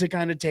able to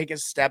kind of take a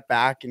step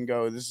back and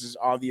go, this is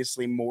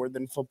obviously more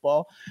than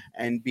football,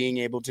 and being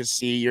able to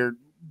see your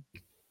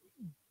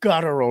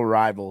guttural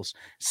rivals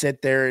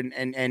sit there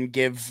and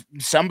give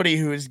somebody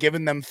who has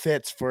given them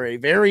fits for a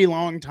very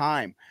long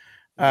time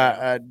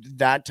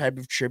that type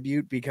of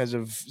tribute because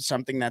of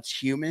something that's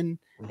human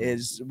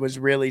was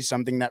really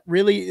something that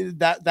really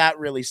that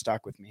really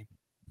stuck with me.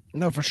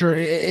 No, for sure.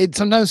 It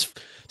sometimes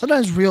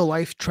real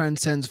life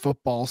transcends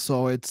football,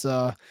 so it's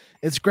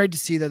great to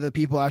see that the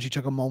people actually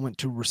took a moment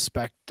to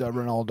respect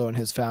Ronaldo and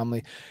his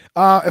family.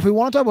 If we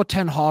want to talk about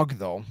Ten Hag,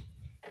 though,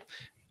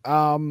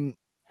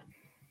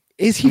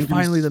 Is he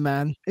finally the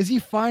man? Is he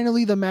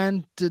finally the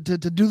man to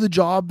do the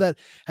job that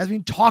has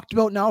been talked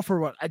about now for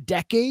what, a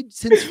decade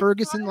since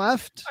Ferguson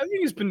left? I think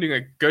he's been doing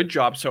a good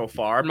job so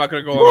far. I'm not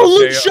going to go on and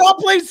Luke say Shaw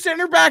played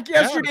center back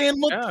yesterday and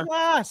looked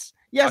class.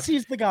 Yes,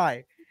 he's the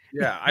guy.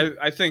 Yeah,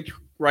 I think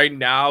right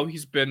now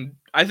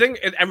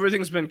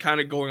everything's been kind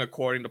of going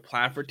according to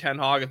plan for Ten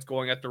Hag. It's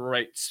going at the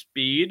right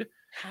speed.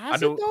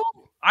 Has it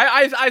though?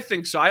 I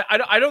think so.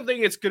 I don't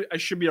think it's good.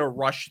 It should be a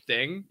rush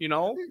thing, you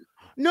know?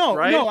 No,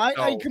 right?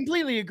 I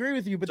completely agree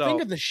with you. But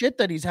think of the shit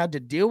that he's had to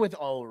deal with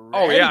already.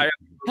 Oh yeah.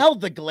 Hell,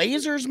 the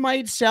Glazers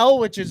might sell,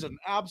 which is an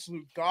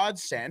absolute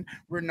godsend.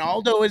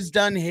 Ronaldo has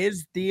done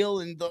his deal,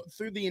 and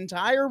through the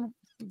entire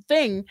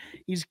thing,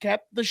 he's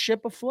kept the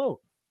ship afloat.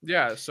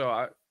 Yeah.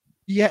 So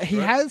he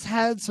has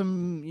had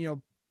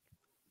some,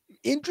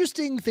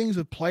 interesting things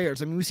with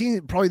players. I mean, we've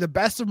seen probably the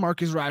best of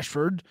Marcus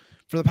Rashford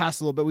for the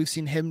past little bit. We've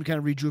seen him kind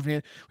of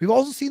rejuvenate. We've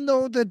also seen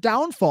the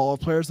downfall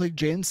of players like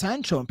Jadon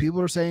Sancho, and people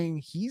are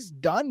saying he's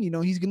done.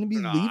 He's going to be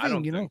leaving. I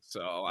don't think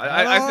so.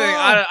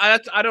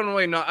 I don't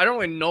really know. I don't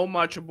really know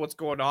much of what's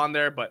going on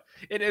there, but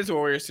it is a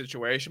weird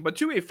situation. But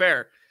to be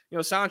fair,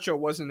 Sancho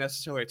wasn't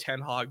necessarily a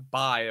Ten Hag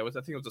buy. I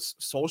think it was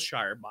a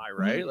Solskjaer buy,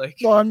 right? Like,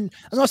 well, I'm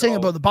not saying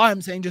about the buy.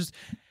 I'm saying just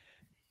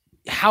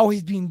how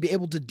he's being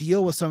able to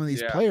deal with some of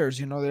these players.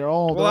 They're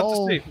all.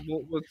 We'll have to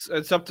see.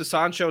 It's up to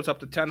Sancho. It's up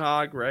to Ten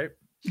Hag, right?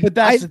 But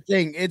that's the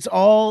thing. It's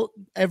all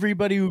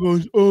everybody who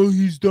goes, oh,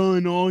 he's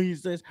done, oh,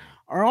 he's this,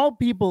 are all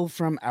people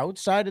from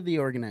outside of the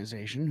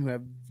organization who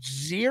have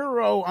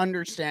zero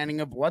understanding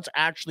of what's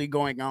actually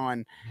going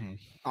on. Mm-hmm.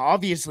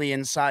 Obviously,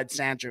 inside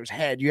Sancho's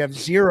head, you have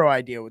zero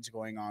idea what's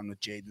going on with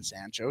Jadon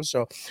Sancho.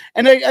 So,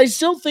 and I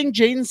still think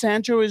Jadon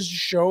Sancho has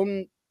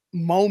shown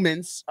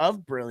moments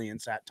of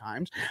brilliance at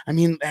times. I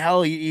mean,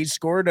 hell, he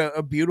scored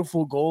a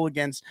beautiful goal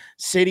against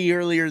City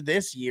earlier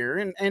this year,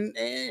 and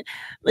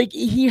like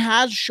he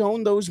has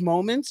shown those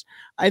moments.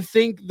 I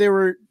think there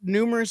were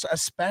numerous,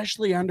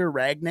 especially under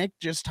Rangnick,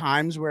 just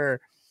times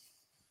where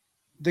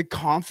the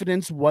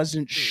confidence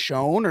wasn't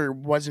shown or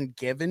wasn't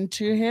given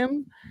to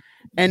him.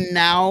 And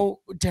now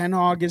Ten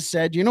Hag has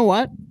said, you know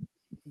what?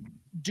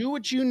 Do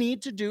what you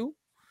need to do.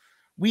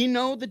 We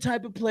know the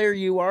type of player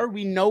you are.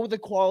 We know the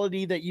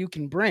quality that you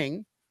can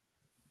bring.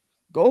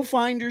 Go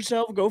find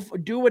yourself.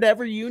 Do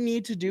whatever you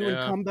need to do and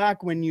come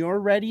back when you're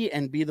ready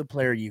and be the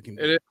player you can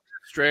be. It is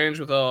strange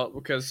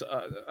because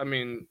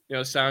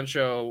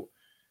Sancho,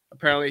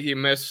 apparently he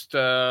missed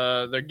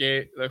a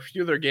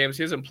few of their games.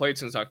 He hasn't played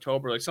since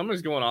October. Like,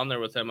 something's going on there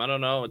with him. I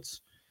don't know.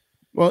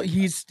 Well,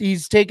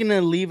 he's taken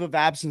a leave of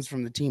absence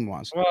from the team.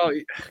 Well,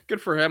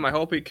 good for him. I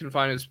hope he can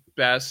find his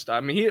best. I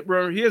mean,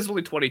 he is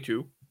only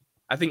 22.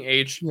 I think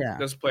age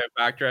does play a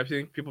factor. I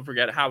think people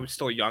forget how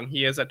still young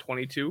he is at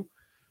 22,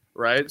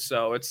 right?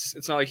 So it's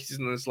not like he's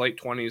in his late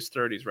 20s,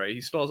 30s, right?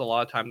 He still has a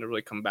lot of time to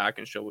really come back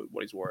and show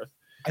what he's worth.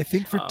 I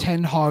think for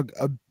Ten Hag,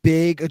 a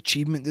big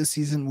achievement this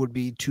season would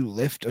be to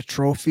lift a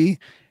trophy.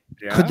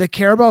 Yeah. Could the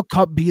Carabao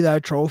Cup be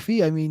that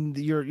trophy? I mean,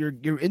 you're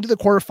into the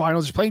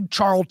quarterfinals. You're playing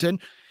Charlton.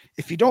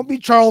 If you don't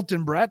beat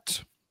Charlton,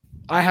 Brett,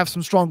 I have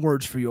some strong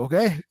words for you,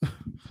 okay?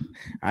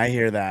 I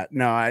hear that.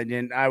 No, I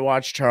didn't. I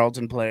watched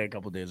Charlton play a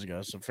couple days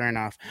ago, so fair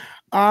enough.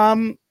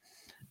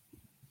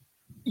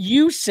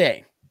 You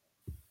say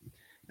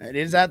it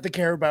is at the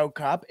Carabao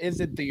Cup. Is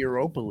it the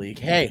Europa League?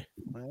 Hey,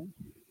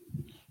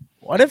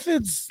 what if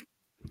it's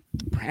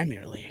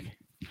Premier League?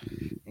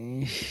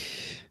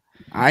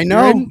 I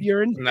know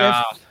you're in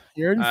fifth.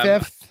 You're in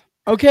fifth.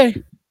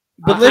 Okay,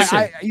 but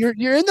listen,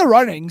 you're in the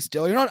running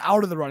still. You're not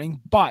out of the running,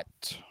 but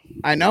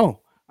I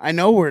know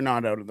we're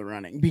not out of the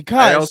running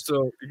because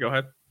go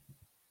ahead.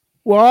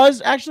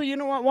 Actually, you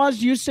know what,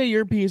 Waz, you say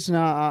your piece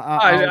now.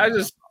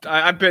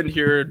 I've been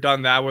here,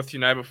 done that with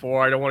United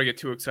before. I don't want to get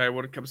too excited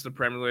when it comes to the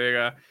Premier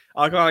League.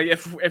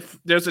 If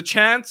there's a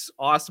chance,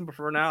 awesome. But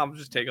for now, I'm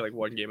just taking like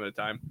one game at a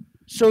time.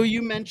 So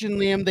you mentioned,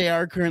 Liam, they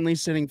are currently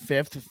sitting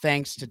fifth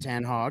thanks to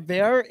Ten Hag.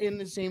 They are in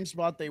the same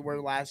spot they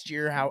were last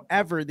year.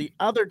 However, the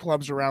other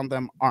clubs around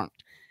them aren't.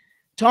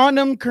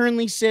 Tottenham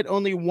currently sit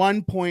only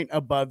 1 point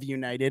above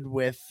United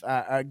with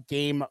a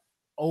game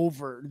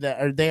over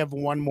they have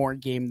one more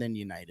game than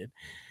United.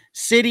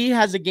 City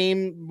has a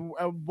game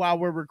while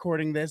we're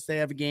recording this. They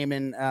have a game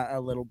in a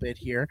little bit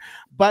here,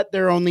 but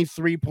they're only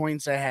 3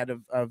 points ahead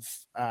of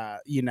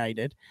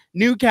United.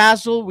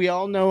 Newcastle, we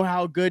all know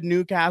how good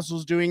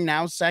Newcastle's doing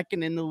now,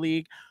 second in the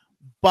league,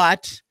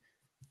 but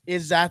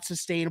is that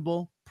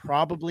sustainable?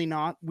 Probably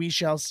not. We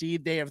shall see.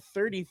 They have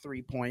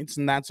 33 points,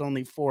 and that's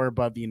only 4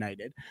 above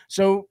United.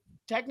 So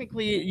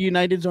technically,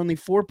 United's only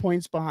 4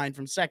 points behind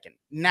from second.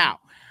 Now,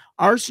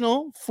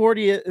 Arsenal,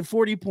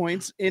 40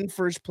 points in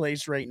first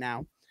place right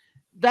now.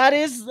 That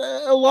is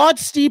a lot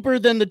steeper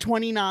than the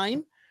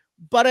 29,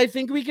 but I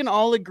think we can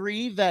all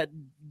agree that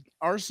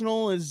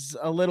Arsenal is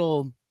a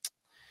little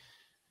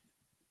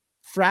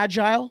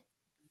fragile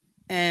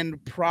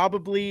and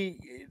probably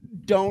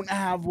don't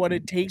have what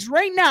it takes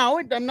right now.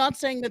 I'm not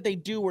saying that they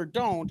do or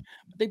don't.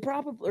 They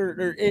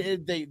probably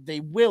they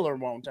will or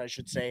won't, I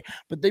should say,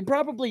 but they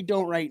probably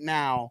don't right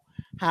now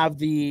have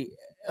the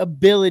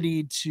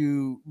ability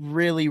to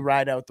really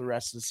ride out the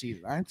rest of the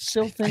season. I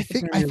still think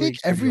I think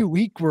every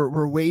week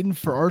we're waiting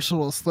for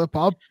Arsenal to slip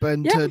up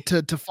and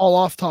to fall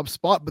off top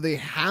spot, but they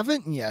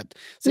haven't yet.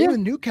 Same with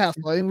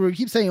Newcastle. I mean, we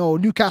keep saying, oh,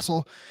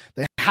 Newcastle,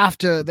 they have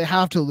to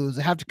lose,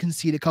 they have to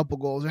concede a couple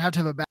goals, they have to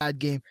have a bad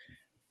game,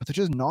 but they're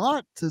just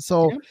not.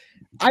 So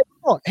I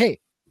don't know. Hey,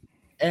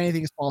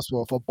 anything is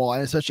possible in football,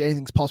 and especially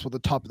anything's possible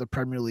at the top of the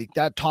Premier League.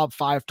 That top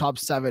 5, top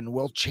 7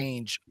 will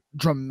change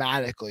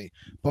dramatically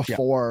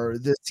before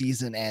the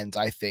season ends,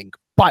 I think.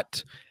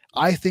 But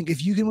I think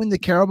if you can win the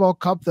Carabao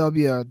Cup, that'll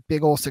be a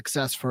big old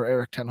success for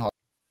Eric Ten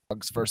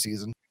Hag's first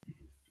season.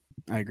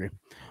 I agree.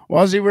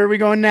 Wazzy, where are we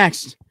going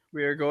next?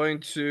 We are going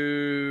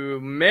to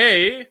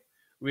May.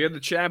 We had the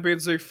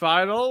Champions League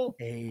final.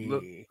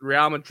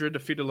 Real Madrid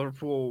defeated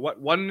Liverpool,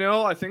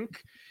 1-0, I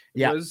think.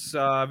 Yeah. It was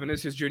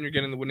Vinicius Jr.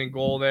 getting the winning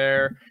goal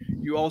there.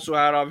 You also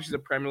had, obviously, the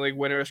Premier League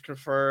winners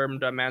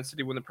confirmed. Man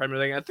City won the Premier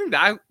League. I think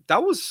that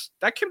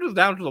came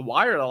down to the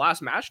wire the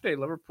last match day.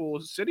 Liverpool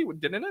City,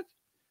 didn't it?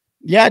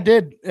 Yeah, it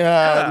did.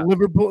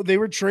 Liverpool, they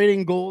were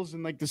trading goals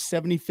in like the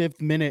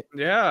 75th minute.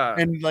 Yeah.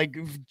 And like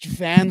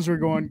fans were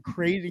going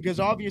crazy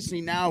because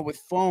obviously now with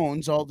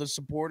phones, all the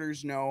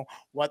supporters know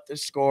what the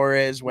score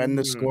is, when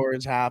the score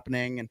is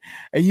happening. And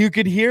you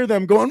could hear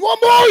them going, one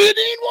more, you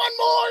need one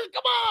more,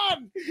 come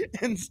on.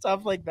 And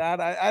stuff like that.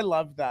 I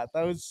loved that.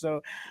 That was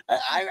so,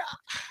 I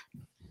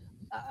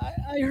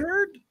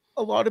heard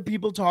a lot of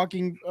people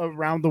talking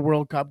around the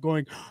World Cup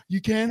going,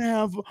 you can't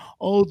have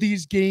all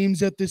these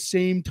games at the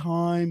same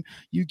time.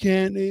 You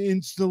can't,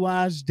 it's the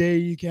last day.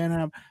 You can't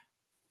have.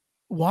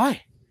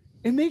 Why?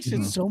 It makes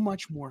it so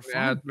much more fun.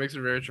 Yeah, it makes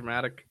it very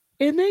dramatic.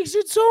 It makes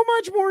it so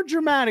much more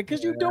dramatic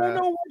because you don't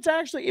know what's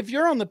actually, if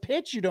you're on the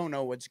pitch, you don't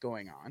know what's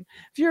going on.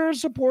 If you're a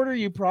supporter,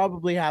 you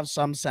probably have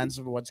some sense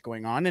of what's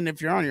going on. And if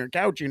you're on your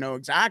couch, you know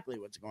exactly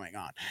what's going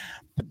on.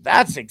 But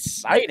that's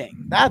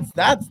exciting. That's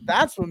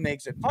what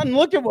makes it fun.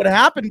 Look at what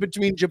happened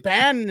between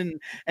Japan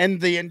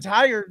and the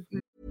entire.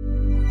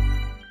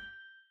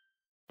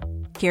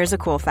 Here's a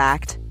cool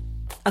fact.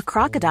 A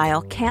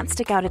crocodile can't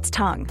stick out its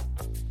tongue.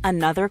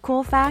 Another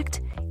cool fact,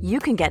 you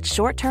can get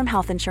short-term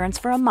health insurance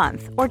for a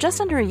month or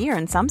just under a year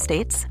in some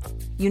states.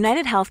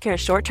 United Healthcare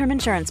short-term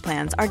insurance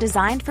plans are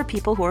designed for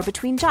people who are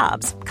between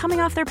jobs,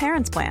 coming off their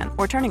parents' plan,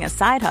 or turning a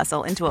side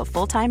hustle into a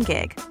full-time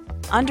gig.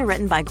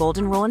 Underwritten by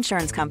Golden Rule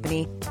Insurance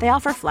Company, they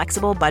offer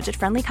flexible,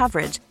 budget-friendly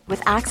coverage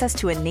with access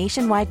to a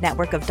nationwide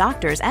network of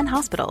doctors and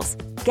hospitals.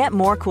 Get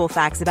more cool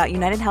facts about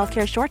United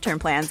Healthcare short-term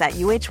plans at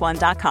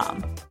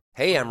uh1.com.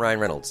 Hey, I'm Ryan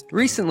Reynolds.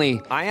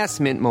 Recently, I asked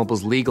Mint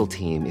Mobile's legal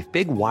team if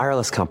big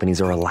wireless companies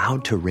are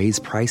allowed to raise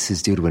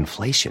prices due to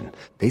inflation.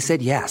 They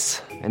said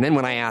yes. And then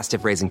when I asked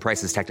if raising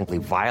prices technically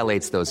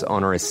violates those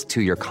onerous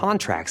 2-year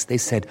contracts, they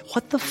said,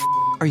 what the f***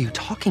 are you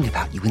talking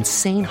about, you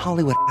insane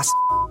Hollywood ass f-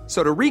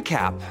 So to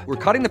recap, we're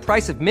cutting the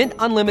price of Mint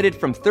Unlimited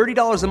from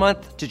 $30 a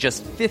month to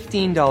just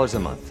 $15 a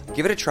month.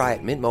 Give it a try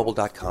at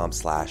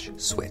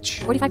mintmobile.com/switch.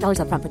 $45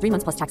 up front for 3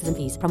 months plus taxes and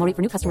fees. Promo rate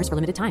for new customers for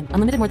limited time.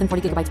 Unlimited more than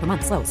 40 gigabytes per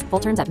month. Slows full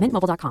terms at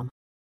mintmobile.com.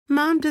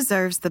 Mom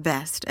deserves the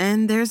best,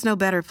 and there's no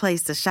better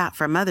place to shop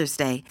for Mother's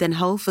Day than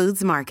Whole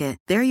Foods Market.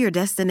 They're your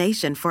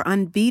destination for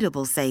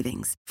unbeatable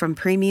savings, from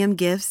premium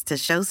gifts to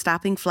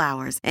show-stopping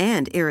flowers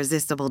and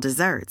irresistible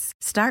desserts.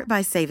 Start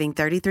by saving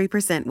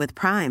 33% with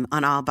Prime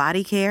on all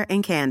body care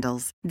and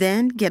candles.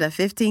 Then get a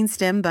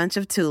 15-stem bunch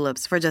of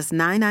tulips for just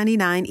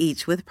 $9.99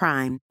 each with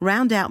Prime.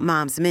 Round out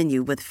Mom's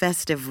menu with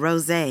festive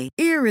rosé,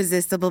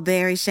 irresistible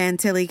berry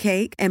chantilly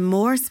cake, and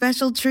more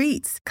special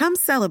treats. Come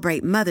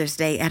celebrate Mother's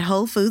Day at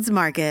Whole Foods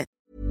Market.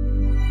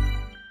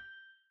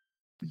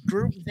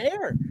 Group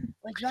there,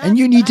 and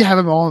you need to have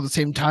them all at the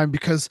same time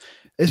because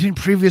there's been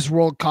previous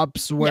World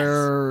Cups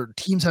where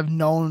teams have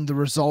known the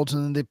result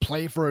and then they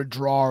play for a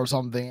draw or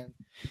something.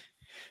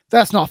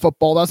 That's not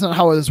football. That's not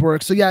how this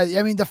works. So yeah,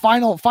 I mean the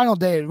final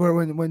day where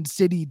when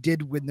City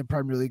did win the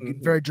Premier League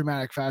in very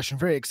dramatic fashion,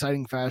 very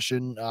exciting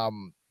fashion.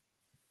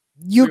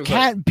 You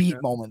can't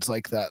beat moments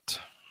like that.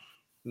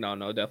 No,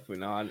 definitely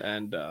not.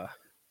 And I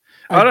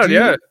don't know.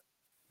 Yeah,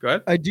 go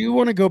ahead. I do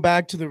want to go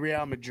back to the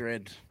Real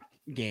Madrid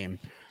game,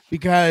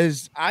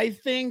 because I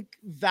think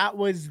that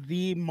was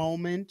the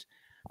moment.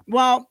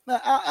 Well,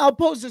 I'll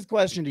pose this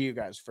question to you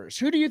guys first.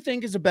 Who do you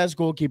think is the best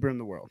goalkeeper in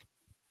the world?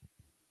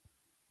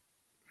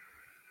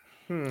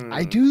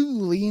 I do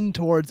lean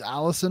towards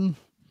Alisson.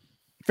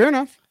 Fair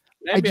enough.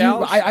 Maybe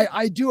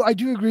I do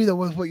agree though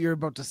with what you're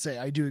about to say.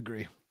 I do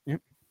agree.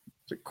 Yep.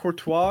 Is it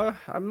Courtois?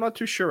 I'm not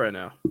too sure right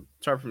now.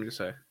 It's hard for me to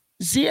say.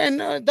 See,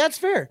 and that's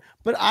fair.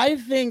 But I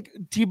think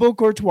Thibaut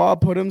Courtois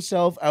put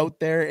himself out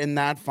there in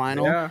that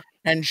final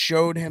and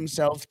showed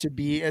himself to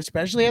be,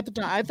 especially at the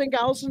time. I think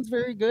Alisson's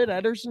very good.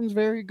 Ederson's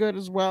very good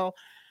as well.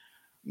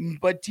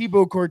 But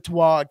Thibaut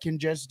Courtois can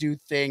just do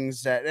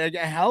things that,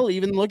 hell,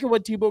 even look at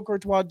what Thibaut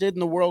Courtois did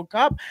in the World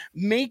Cup,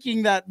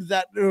 making that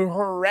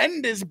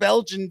horrendous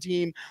Belgian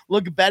team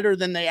look better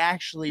than they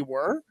actually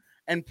were,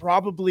 and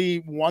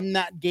probably won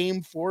that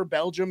game for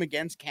Belgium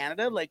against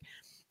Canada. Like,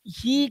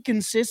 he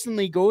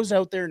consistently goes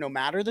out there, no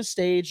matter the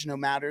stage, no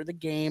matter the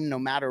game, no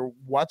matter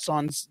what's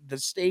on the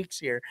stakes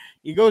here.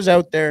 He goes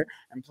out there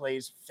and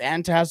plays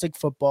fantastic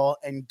football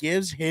and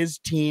gives his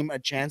team a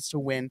chance to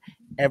win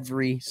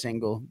every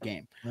single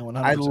game. 100%.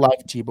 I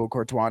love Thibaut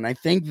Courtois, and I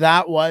think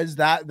that was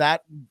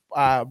that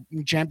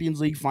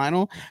Champions League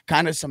final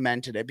kind of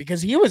cemented it,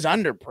 because he was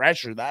under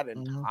pressure that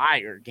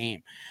entire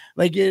game.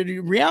 Like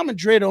Real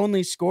Madrid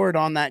only scored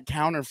on that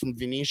counter from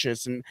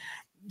Vinicius, and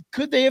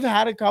could they have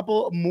had a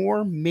couple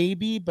more?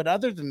 Maybe. But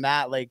other than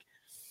that, like,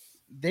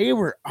 they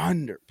were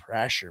under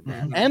pressure,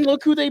 man. Mm-hmm. And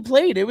look who they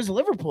played. It was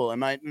Liverpool.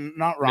 Am I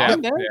not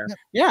wrong there?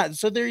 Yeah.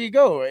 So there you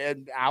go.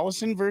 And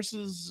Alisson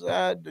versus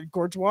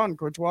Courtois, and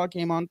Courtois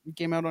came out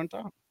on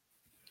top.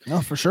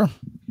 No, for sure.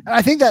 And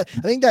I think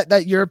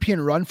that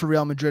European run for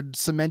Real Madrid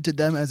cemented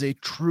them as a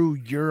true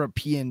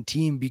European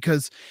team,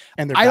 because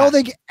I don't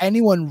think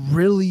anyone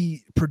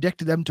really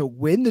predicted them to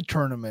win the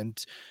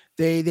tournament.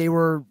 They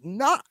were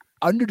not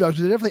underdogs,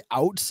 they're definitely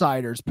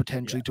outsiders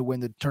potentially to win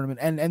the tournament,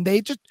 and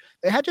they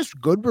had just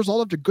good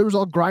result after good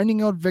result,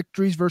 grinding out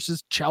victories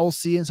versus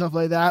Chelsea and stuff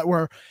like that,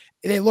 where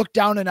they looked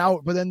down and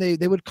out, but then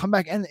they would come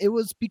back, and it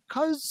was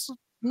because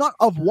not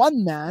of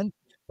one man,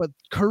 but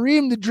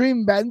Karim the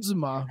Dream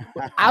Benzema,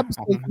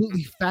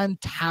 absolutely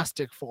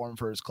fantastic form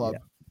for his club.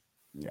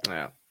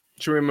 Yeah.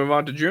 Should we move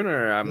on to June,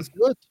 or Let's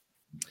do it.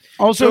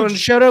 Also,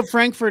 shout out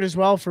Frankfurt as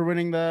well for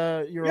winning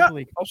the Europa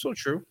League. Also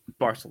true.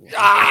 Barcelona.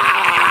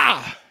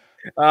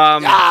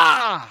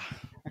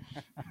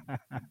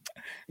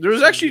 There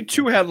was actually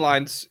two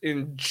headlines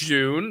in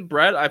June.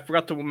 Brett, I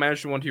forgot to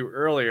mention one to you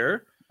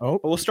earlier.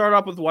 But we'll start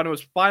off with one. It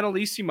was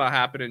Finalissima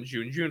happened in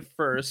June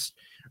 1st.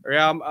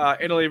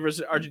 Italy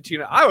versus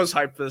Argentina. I was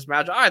hyped for this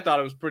match. I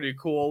thought it was pretty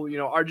cool. You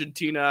know,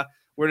 Argentina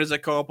winners the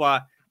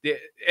Copa, the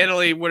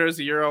Italy winners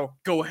the Euro,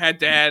 go head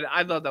to head.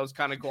 I thought that was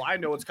kind of cool. I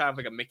know it's kind of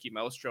like a Mickey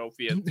Mouse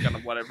trophy. It's kind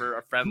of whatever,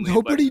 a friendly.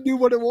 Nobody knew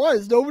what it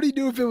was. Nobody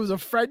knew if it was a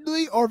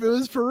friendly or if it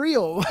was for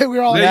real. We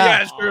were all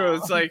yeah, it's true.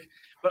 It's like,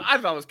 but I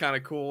thought it was kind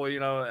of cool. You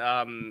know,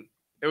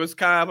 it was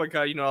kind of like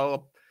a a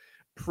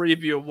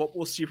preview of what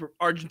we'll see from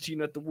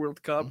Argentina at the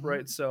World Cup,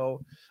 right?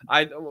 So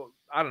I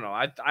don't know.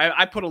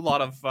 I put a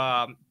lot of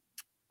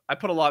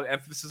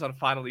emphasis on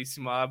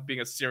Finalissima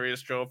being a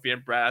serious trophy,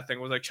 and Brad, I think,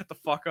 was like, shut the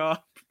fuck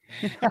up.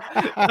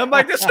 I'm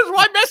like, this is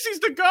why Messi's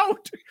the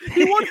GOAT.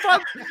 He won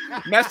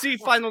Messi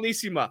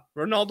Finalissima,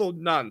 Ronaldo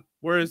none.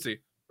 Where is he?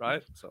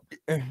 Right? So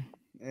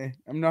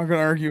I'm not gonna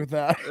argue with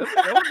that.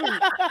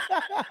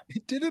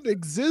 It didn't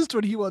exist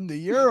when he won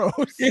the Euros.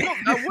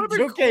 It's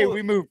okay. Cool.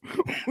 We move.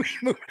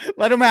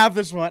 Let him have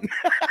this one.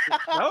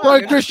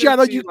 Well,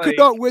 Cristiano, you could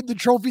not win the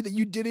trophy that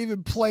you didn't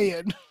even play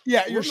in.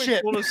 Yeah, you're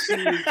shit. Cool to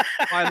see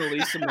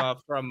Finalissima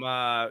from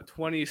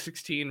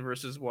 2016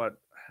 versus what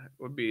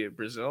would be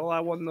Brazil. I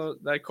won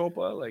that Copa,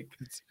 like,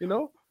 this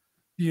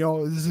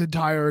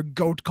entire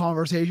GOAT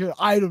conversation.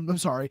 I'm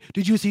sorry.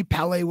 Did you see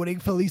Pele winning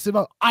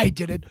Finalissima? I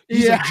didn't.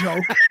 He's a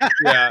joke.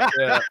 Yeah.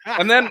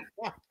 And then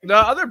the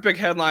other big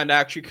headline that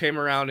actually came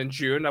around in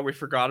June that we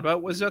forgot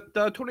about was that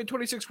the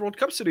 2026 World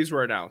Cup cities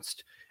were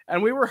announced.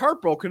 And we were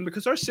heartbroken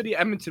because our city,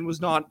 Edmonton,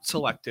 was not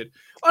selected.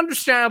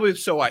 Understandably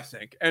so, I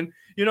think. And,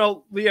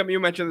 Liam, you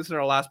mentioned this in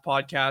our last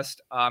podcast,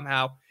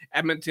 how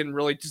Edmonton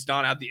really does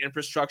not have the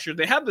infrastructure.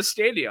 They have the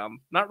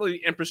stadium, not really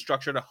the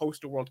infrastructure to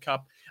host a World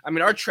Cup. I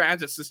mean, our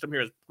transit system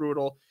here is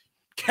brutal.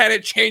 Can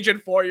it change in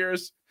 4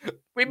 years?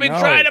 We've been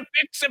trying to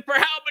fix it for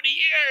how many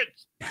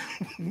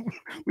years?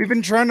 We've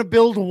been trying to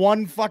build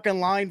one fucking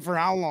line for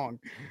how long?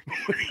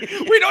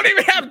 We don't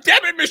even have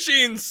debit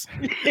machines.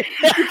 You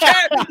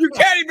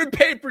can't even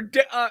pay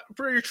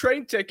for your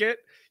train ticket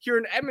here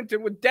in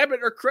Edmonton with debit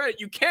or credit.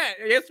 You can't.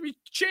 It has to be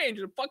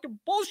changed. It's fucking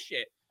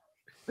bullshit.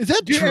 Is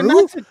that true? And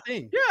that's the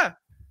thing. Yeah.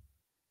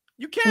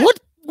 You can't.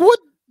 What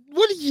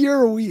year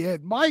are we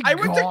in? I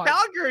went to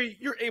Calgary.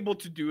 You're able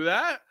to do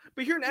that.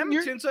 But here in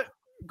Edmonton,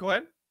 go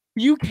ahead.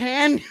 You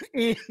can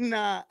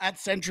at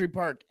Century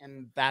Park,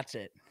 and that's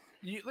it.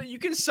 You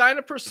can sign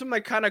up for some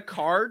kind of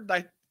card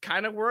that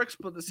kind of works,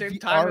 but at the same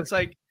time, it's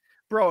like,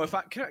 bro,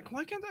 why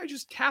can't I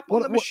just tap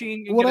on the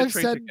machine and get a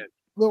train ticket?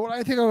 What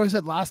I think I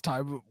said last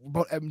time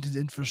about Edmonton's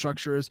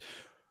infrastructure is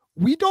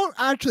we don't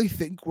actually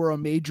think we're a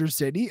major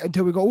city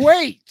until we go,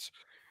 wait,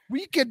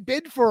 we can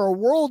bid for a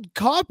World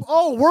Cup?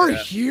 Oh, we're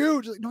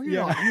huge. Like, no,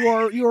 you're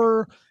not.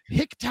 You're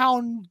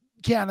Hicktown,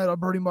 Canada,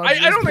 pretty much.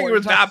 I don't think it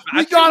was that bad.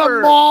 We got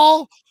a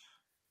mall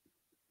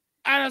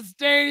and a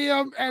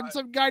stadium and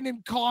some guy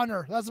named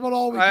Connor. That's about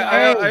all we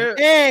got.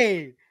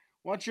 Hey,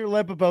 watch your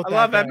lip about that.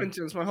 I love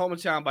Edmonton. It's my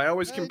hometown, but I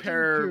always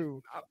compare.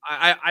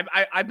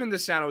 I've been to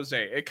San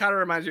Jose. It kind of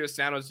reminds me of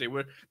San Jose,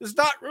 where there's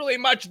not really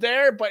much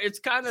there, but it's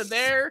kind of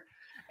there.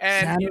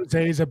 And San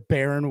Jose is a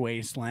barren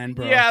wasteland,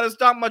 bro. Yeah, there's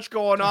not much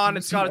going on.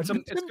 It's a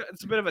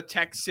bit of a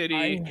tech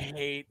city.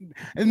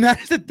 And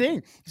that's the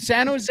thing.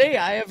 San Jose,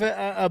 I have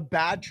a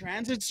bad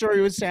transit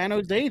story with San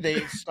Jose.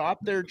 They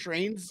stopped their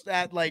trains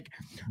at 10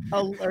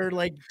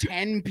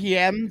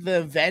 p.m. The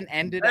event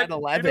ended at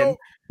 11.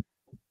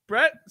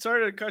 Brett,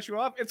 sorry to cut you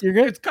off.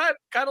 It's kind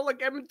of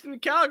like Edmonton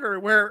and Calgary,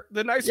 where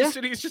the nicest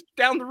city is just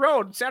down the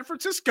road, San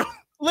Francisco.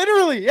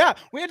 Literally, yeah.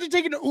 We had to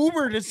take an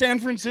Uber to San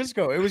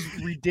Francisco. It was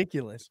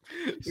ridiculous.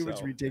 It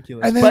was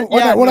ridiculous. And then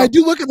when I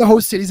do look at the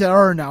host cities that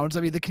are announced,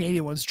 I mean, the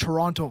Canadian ones,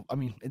 Toronto. I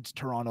mean, it's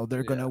Toronto.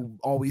 They're going to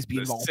always be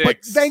involved.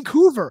 But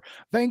Vancouver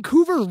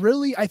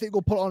really, I think,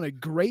 will put on a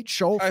great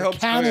show for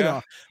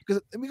Canada.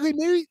 Because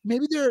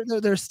maybe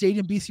their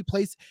stadium, BC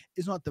Place,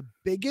 is not the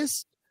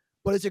biggest,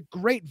 but it's a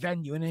great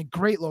venue and a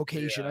great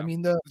location. I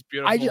mean,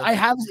 I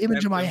have this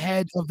image in my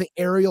head of the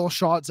aerial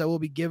shots that will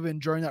be given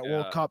during that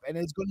World Cup, and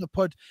it's going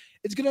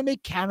to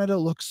make Canada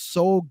look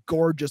so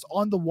gorgeous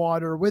on the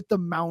water with the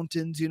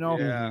mountains. You know,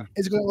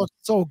 it's going to look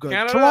so good.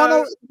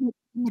 Toronto,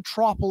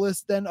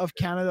 metropolis then of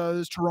Canada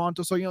is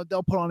Toronto, so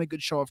they'll put on a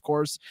good show, of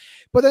course.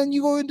 But then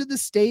you go into the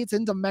States,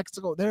 into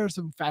Mexico. There are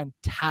some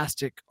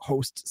fantastic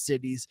host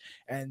cities,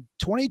 and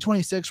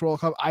 2026 World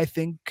Cup, I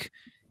think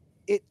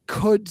it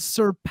could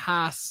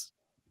surpass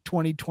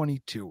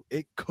 2022.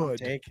 It could.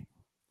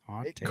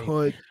 Hot take.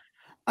 Could.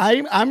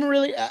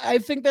 I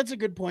think that's a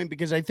good point,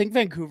 because I think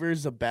Vancouver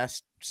is the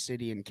best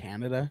city in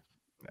Canada.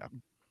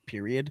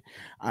 Period.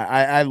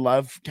 I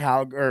love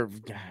Calgary.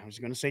 I was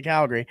going to say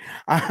Calgary.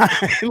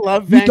 I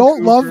love Vancouver. You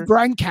don't love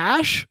Grand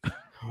Cache?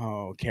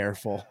 Oh,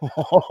 careful.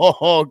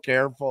 Oh,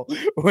 careful.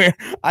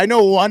 I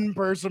know one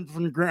person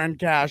from Grand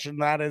Cache, and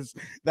that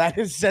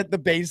has set the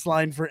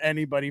baseline for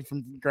anybody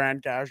from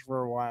Grand Cache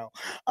for a while.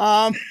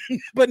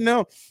 But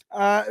no,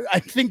 I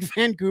think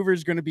Vancouver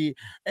is going to be,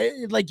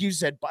 like you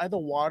said, by the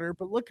water,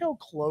 but look how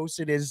close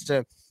it is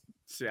to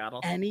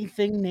Seattle.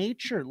 Anything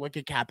nature. Look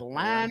at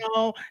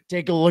Capilano.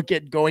 Take a look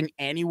at going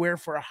anywhere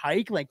for a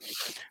hike. Like,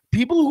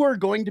 people who are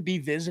going to be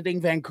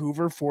visiting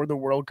Vancouver for the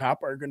World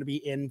Cup are going to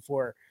be in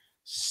for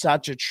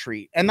such a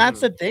treat. And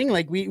that's the thing.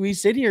 Like, we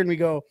sit here and we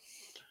go,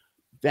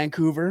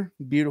 Vancouver,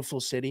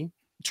 beautiful city.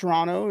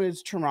 Toronto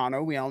is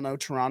Toronto. We all know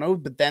Toronto,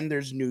 but then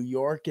there's New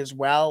York as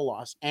well,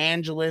 Los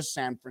Angeles,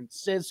 San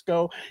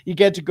Francisco. You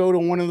get to go to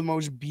one of the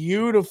most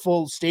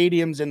beautiful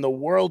stadiums in the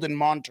world in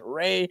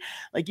Monterrey.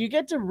 Like, you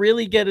get to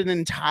really get an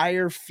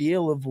entire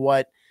feel of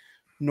what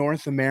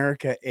North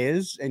America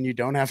is, and you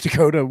don't have to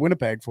go to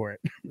Winnipeg for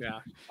it. Yeah.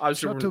 I was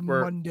Shout out to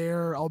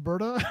Mundare,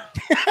 Alberta.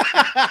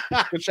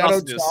 Shout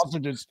out to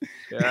sausages.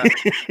 Yeah.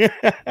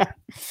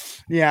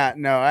 Yeah,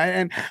 no,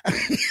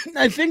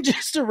 I think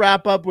just to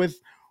wrap up with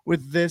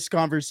this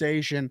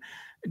conversation,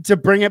 to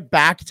bring it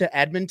back to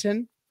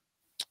Edmonton,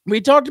 we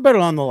talked about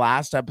it on the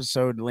last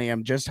episode,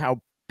 Liam, just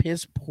how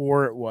piss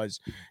poor it was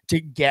to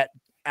get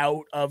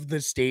out of the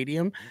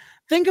stadium.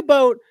 Think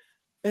about,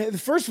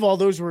 first of all,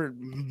 those were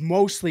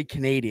mostly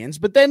Canadians,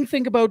 but then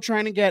think about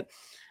trying to get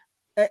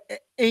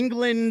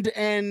England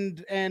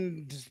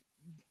and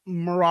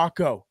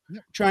Morocco,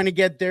 trying to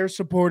get their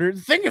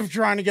supporters. Think of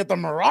trying to get the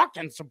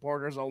Moroccan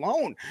supporters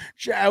alone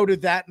out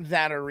of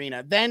that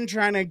arena, then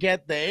trying to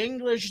get the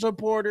English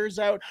supporters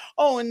out.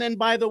 Oh, and then,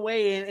 by the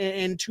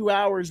way, in 2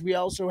 hours, we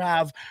also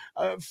have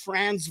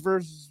France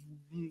versus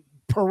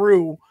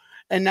Peru.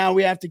 And now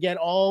we have to get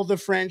all the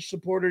French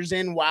supporters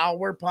in while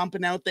we're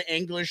pumping out the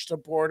English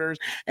supporters,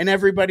 and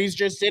everybody's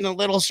just in a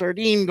little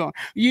sardine going,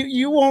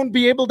 you won't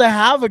be able to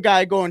have a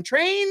guy going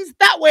trains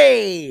that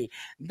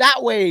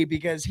way,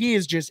 because he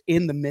is just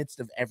in the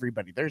midst of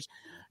everybody. There's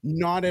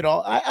not at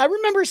all. I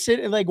remember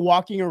sitting, like,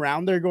 walking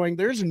around there going,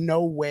 there's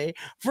no way.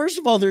 First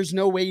of all, there's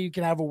no way you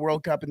can have a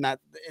World Cup in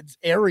that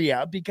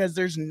area, because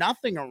there's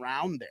nothing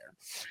around there.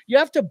 You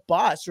have to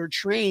bus or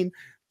train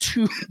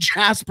to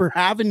Jasper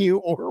Avenue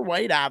or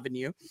White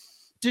Avenue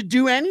to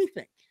do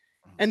anything.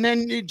 And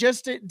then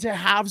just to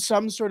have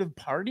some sort of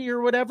party or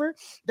whatever,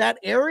 that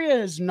area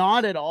is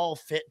not at all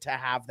fit to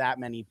have that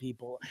many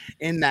people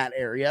in that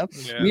area.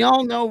 Yeah. We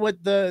all know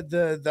what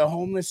the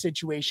homeless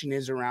situation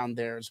is around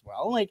there as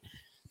well. Like,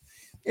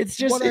 it's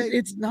just,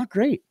 it's not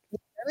great.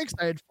 What I'm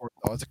excited for,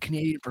 though, as a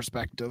Canadian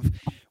perspective,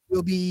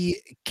 will be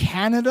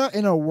Canada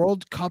in a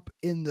World Cup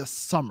in the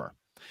summer,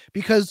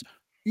 because,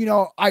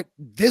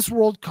 this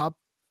World Cup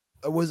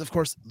was, of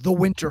course, the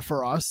winter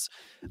for us.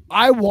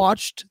 I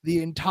watched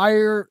the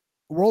entire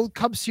World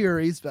Cup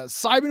series that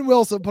Simon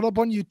Wilson put up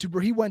on YouTube,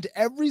 where he went to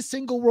every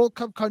single World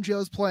Cup country I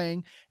was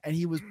playing, and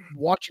he was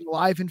watching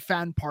live in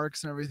fan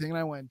parks and everything. And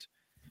I went,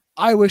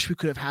 I wish we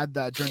could have had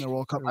that during the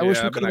World Cup. I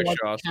wish we could have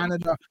watched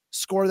Canada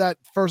score that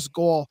first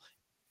goal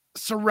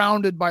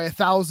surrounded by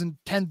 10,000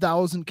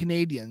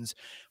 Canadians.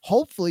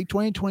 Hopefully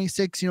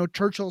 2026,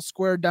 Churchill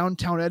Square,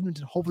 downtown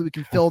Edmonton, hopefully we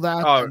can fill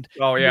that.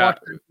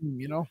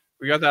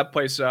 We got that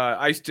place,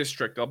 Ice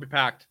District. They'll be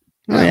packed.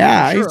 Oh,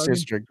 yeah, Ice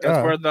District.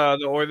 That's where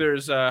the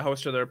Oilers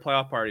hosted their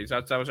playoff parties.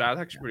 That was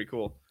actually pretty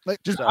cool.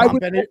 Like, just I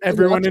would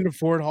everyone into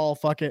Ford Hall.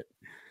 Fuck it.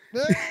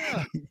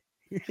 Yeah.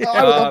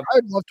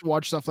 I'd love to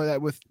watch stuff like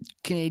that with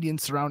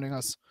Canadians surrounding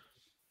us.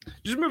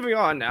 Just moving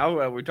on now.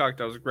 That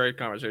was a great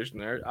conversation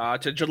there.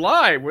 To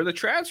July, where the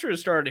transfers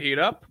started to heat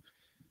up.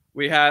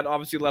 We had,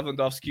 obviously,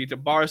 Lewandowski to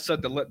Barca,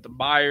 De Ligt to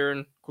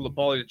Bayern,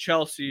 Koulibaly to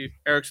Chelsea,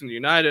 Eriksen to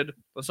United,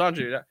 Los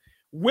Angeles.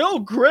 Will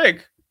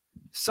Grigg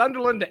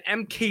Sunderland to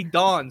MK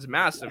Dons,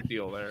 massive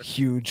deal there.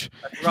 Huge.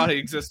 I forgot he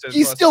existed.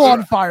 He's still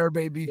on fire,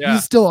 baby. Yeah.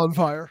 He's still on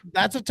fire.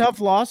 That's a tough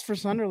loss for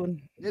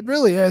Sunderland. It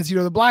really is. You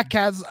know, the Black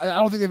Cats, I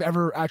don't think they've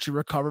ever actually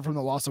recovered from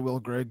the loss of Will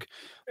Grigg.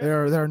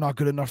 They're not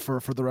good enough for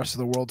the rest of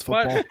the world's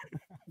football. But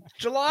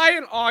July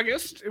and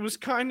August, it was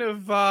kind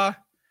of I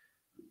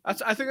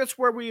think that's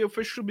where we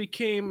officially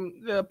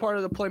became the part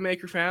of the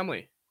Playmaker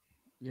family.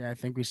 Yeah, I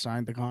think we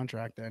signed the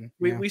contract then.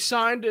 We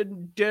signed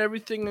and did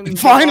everything in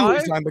finally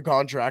July. signed the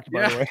contract,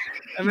 by the way.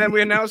 And then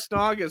we announced in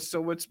August.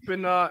 So it's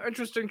been an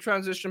interesting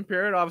transition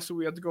period. Obviously,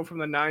 we had to go from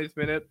the 90th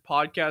minute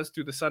podcast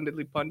to the Sunday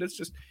League Pundits.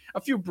 Just a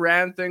few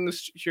brand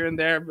things here and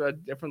there, a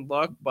different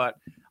look. But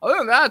other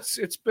than that,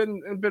 it's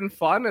been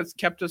fun. It's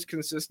kept us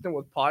consistent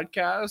with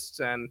podcasts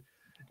and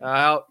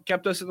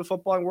kept us in the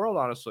footballing world,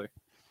 honestly.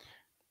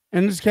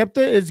 And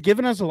it's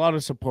given us a lot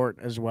of support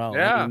as well.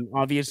 Yeah. I mean,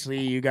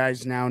 obviously, you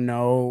guys now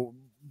know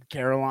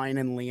Caroline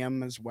and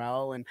Liam as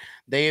well, and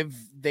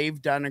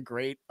they've done a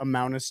great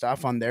amount of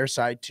stuff on their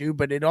side too,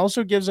 but it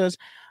also gives us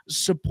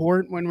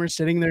support when we're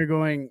sitting there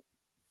going,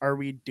 are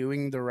we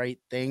doing the right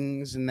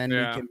things? And then we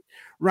can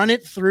run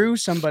it through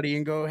somebody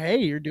and go, hey,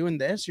 you're doing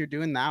this, you're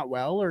doing that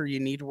well, or you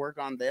need to work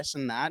on this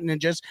and that. And it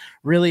just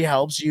really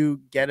helps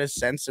you get a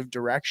sense of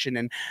direction.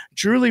 And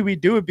truly we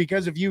do it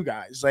because of you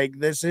guys. Like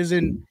this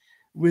isn't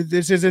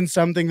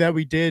something that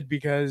we did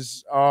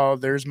because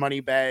there's money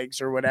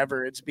bags or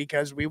whatever. It's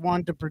because we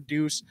want to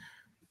produce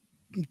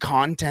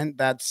content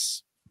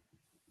that's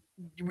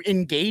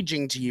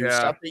engaging to you,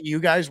 stuff that you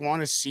guys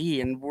want to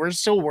see, and we're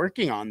still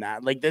working on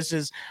that. Like this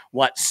is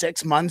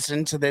 6 months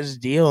into this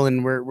deal,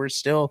 and we're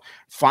still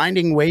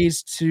finding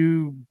ways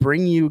to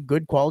bring you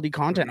good quality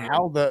content.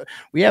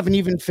 We haven't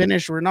even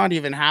finished, we're not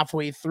even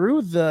halfway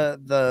through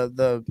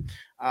the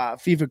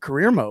FIFA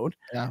career mode.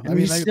 I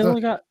mean,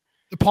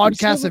 the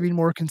podcasts have been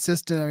more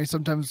consistent. I mean,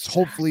 sometimes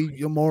hopefully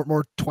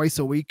more twice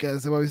a week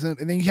as always.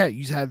 And then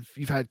you've had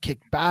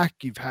Kickback,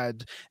 you've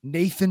had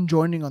Nathan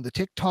joining on the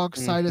TikTok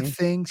side of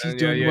things. He's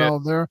doing well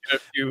there. A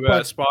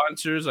few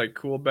sponsors like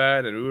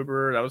Coolbet and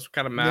Uber. That was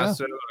kind of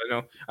massive.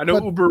 I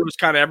know Uber was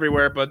kind of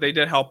everywhere, but they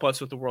did help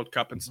us with the World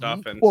Cup and stuff.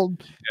 And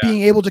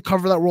being able to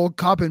cover that World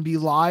Cup and be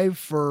live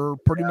for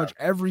pretty much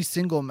every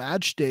single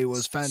match day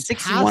was fantastic.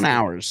 61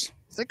 hours.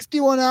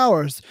 61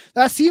 hours.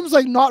 That seems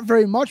like not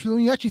very much, but when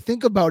you actually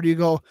think about it, you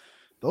go,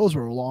 those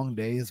were long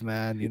days,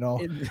 man. You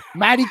know,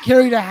 Maddie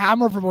carried a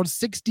hammer for about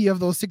 60 of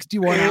those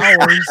 61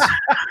 hours.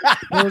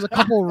 There was a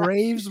couple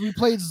raves. We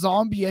played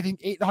Zombie, I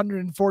think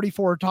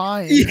 844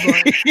 times.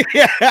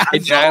 I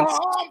danced.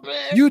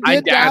 You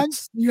did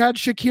dance. You had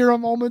Shakira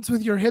moments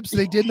with your hips.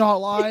 They did not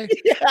lie.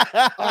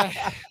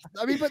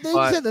 I mean, but they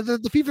said that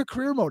the FIFA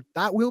career mode,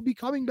 that will be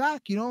coming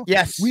back, you know?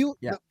 Yes.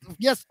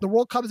 Yes, the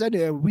World Cup is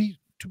ended.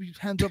 To be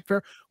hands up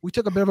fair, we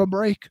took a bit of a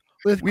break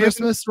with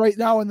Christmas right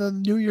now and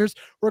then New Year's.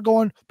 We're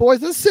going,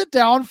 boys, let's sit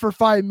down for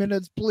 5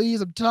 minutes, please.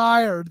 I'm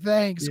tired.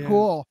 Thanks.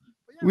 Cool.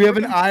 We have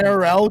an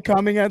IRL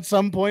coming at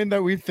some point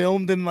that we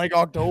filmed in like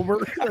October,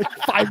 like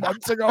 5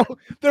 months ago.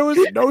 There was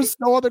no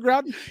snow on the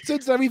ground.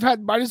 Since then, we've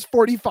had minus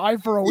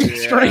 45 for a week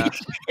straight.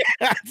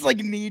 It's like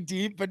knee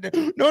deep. But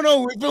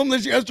no, we filmed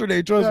this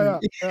yesterday.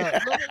 Trust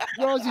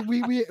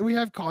me. We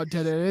have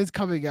content. It is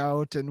coming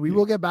out, and we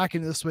will get back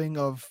into the swing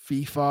of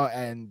FIFA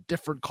and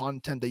different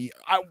content that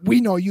we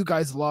know you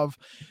guys love.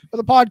 But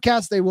the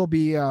podcast,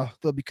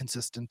 they'll be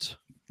consistent.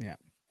 Yeah.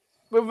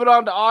 Moving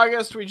on to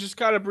August, we just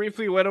kind of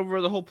briefly went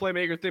over the whole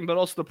Playmaker thing, but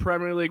also the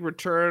Premier League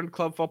returned,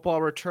 club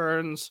football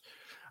returns.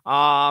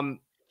 Nothing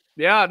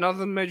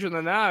major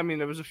than that. I mean,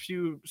 there was a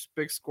few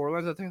big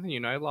scorelines. I think the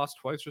United lost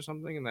twice or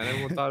something, and then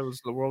everyone thought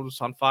the world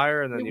was on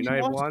fire, and then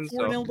United won.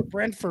 4-0 to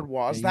Brentford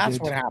That's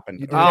what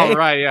happened. Oh,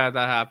 right. Yeah,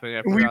 that happened.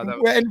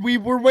 Yeah, and we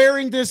were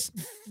wearing this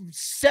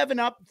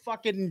 7-Up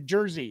fucking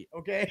jersey,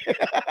 okay?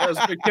 That was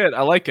a good kid.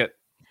 I like it.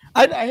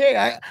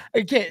 I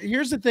can't.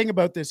 Here's the thing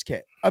about this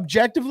kit.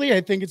 Objectively,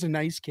 I think it's a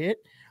nice kit,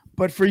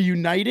 but for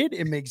United,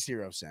 it makes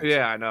zero sense.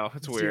 Yeah, I know.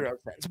 It's weird. 0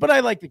 sense. But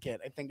I like the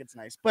kit. I think it's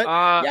nice. But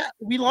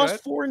we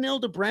lost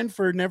 4-0 to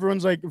Brentford, and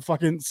everyone's like,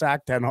 fucking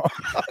sack 10 off.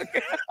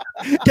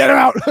 Get him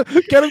out.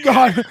 Get him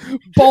gone.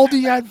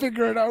 Baldy had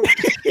figure it out.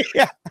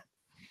 Yeah.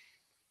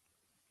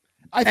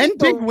 And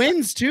big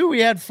wins too.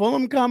 We had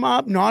Fulham come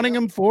up.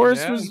 Nottingham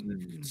Forest was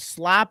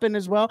slapping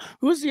as well.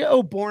 Who's the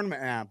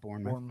Bournemouth?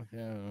 Bournemouth.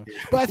 Yeah.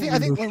 But I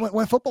think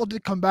when football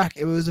did come back,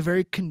 it was a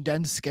very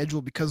condensed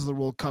schedule because of the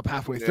World Cup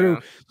halfway through.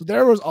 So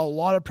there was a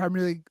lot of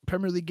Premier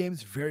League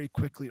games very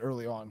quickly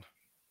early on.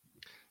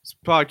 This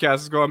podcast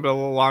is going a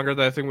little longer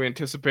than I think we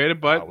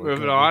anticipated, but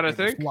moving on, I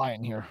think.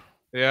 Flying here.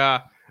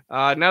 Yeah.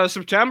 Now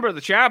September,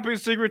 the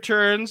Champions League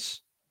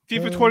returns.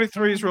 FIFA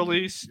 23 is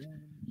released.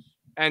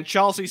 And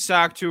Chelsea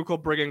sacked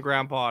Tuchel, bringing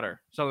Graham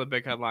Potter. Some of the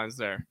big headlines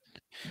there.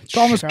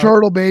 Thomas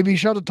Turtle, baby.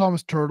 Shout out to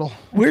Thomas Turtle.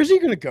 Where's he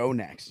going to go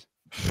next?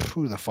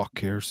 Who the fuck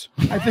cares?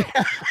 I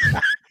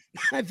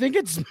think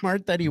it's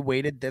smart that he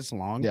waited this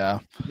long. Yeah.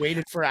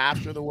 Waited for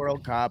after the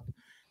World Cup.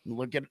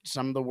 Look at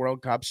some of the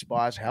World Cup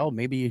spots. Hell,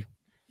 maybe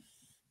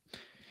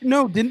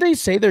No, didn't they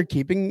say they're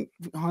keeping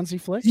Hansi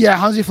Flick? Yeah,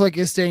 Hansi Flick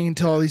is staying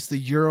until at least the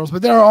Euros,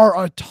 but there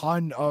are a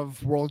ton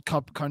of World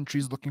Cup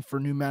countries looking for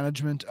new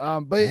management.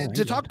 But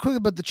to talk quickly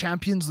about the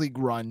Champions League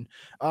run,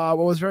 what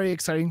was very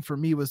exciting for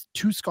me was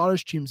 2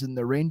 Scottish teams in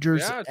the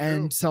Rangers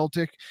and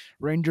Celtic.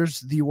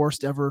 Rangers, the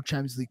worst ever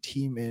Champions League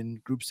team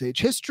in group stage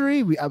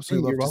history. We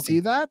absolutely love to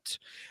see that.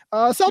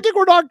 Celtic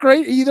were not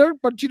great either,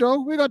 but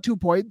we got 2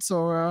 points.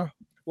 So,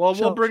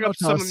 we'll bring up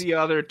some of the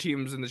other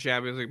teams in the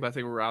Champions League, but I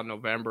think around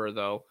November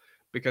though.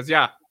 Because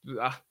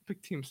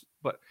big teams.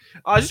 But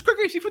just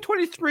quickly, FIFA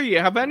 23.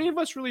 Have any of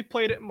us really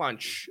played it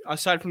much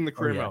aside from the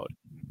career mode?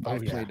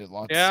 I've played it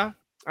lots. Yeah,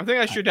 I think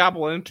I should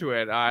dabble into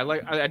it.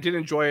 I did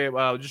enjoy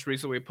it. Just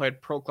recently, we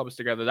played pro clubs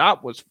together.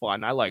 That was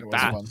fun. I like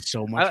that.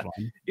 So much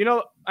fun.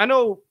 I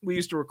know we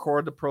used to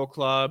record the pro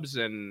clubs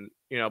and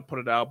put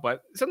it out,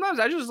 but sometimes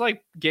I just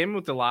like gaming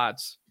with the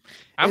lads.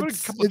 I have a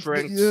couple of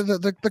drinks.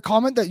 The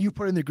comment that you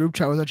put in the group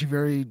chat was actually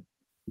very.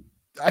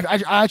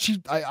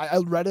 I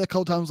read it a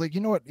couple times, like,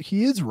 you know what,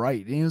 he is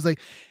right. And he was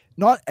like,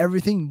 not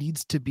everything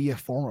needs to be a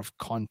form of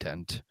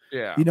content.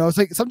 Yeah. It's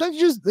like sometimes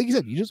you just, like you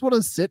said, you just want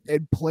to sit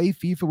and play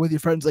FIFA with your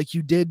friends like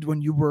you did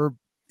when you were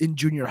in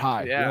junior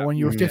high, when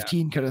you were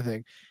 15 kind of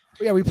thing.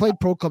 But yeah, we played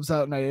pro clubs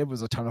that night. It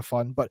was a ton of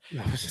fun. But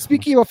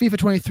speaking about FIFA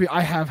 23,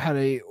 I have had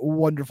a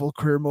wonderful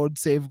career mode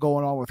save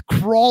going on with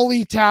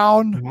Crawley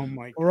Town. Oh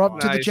my God. We're up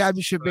to the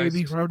championship,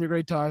 baby. We're having a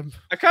great time.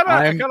 I kind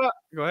of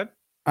go ahead.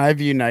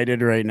 I've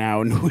United right now,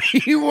 and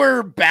we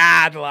were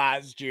bad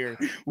last year.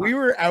 We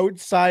were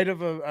outside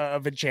of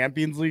a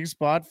Champions League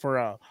spot for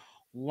a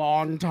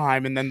long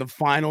time, and then the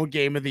final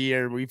game of the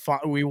year, we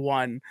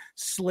won,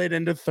 slid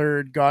into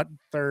third, got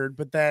third,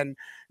 but then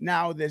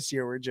now this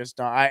year we're just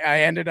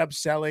I ended up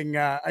selling.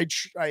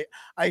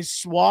 I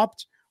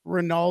swapped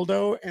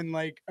Ronaldo and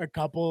like a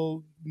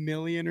couple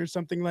million or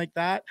something like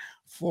that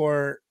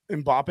for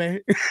Mbappe.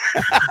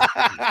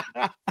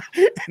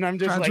 And I'm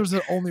just transfers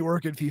that only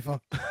work in FIFA.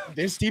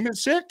 This team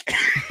is sick.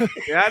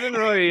 Yeah, I didn't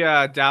really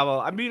dabble.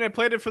 I mean, I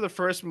played it for the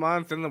first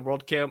month, and the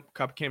World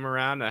Cup came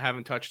around. I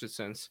haven't touched it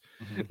since.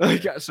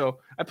 So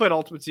I played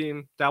Ultimate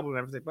Team, dabbled in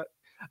everything, but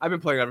I've been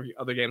playing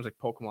other games like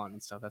Pokemon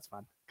and stuff. That's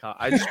fine.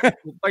 I just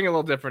playing a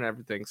little different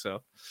everything.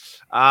 So,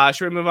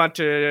 should we move on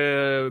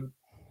to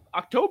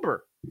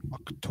October?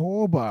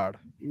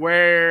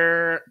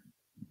 Where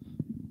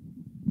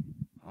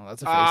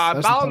that's a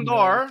face. Ballon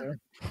d'Or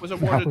was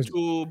awarded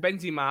to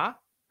Benzema,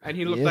 and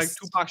he looked like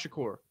Tupac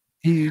Shakur.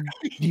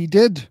 He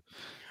did.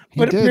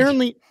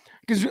 Apparently,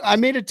 because I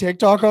made a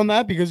TikTok on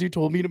that because you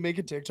told me to make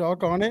a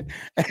TikTok on it,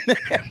 and then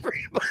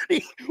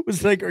everybody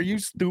was like, "Are you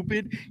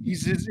stupid?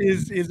 He's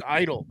his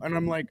idol," and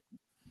I'm like,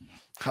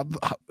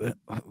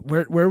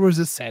 where was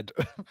this said?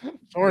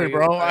 Sorry,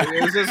 bro.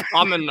 Is this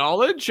common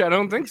knowledge? I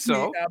don't think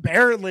so. Yeah,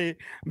 apparently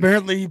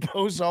he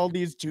posts all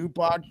these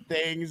Tupac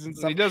things and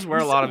stuff. He does wear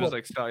a lot of his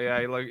like stuff. Yeah,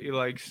 he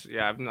likes.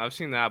 Yeah, I've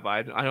seen that,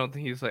 but I don't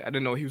think he's like. I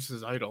didn't know he was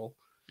his idol.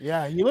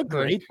 Yeah, he looked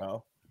great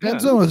though.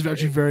 Benzema was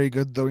actually very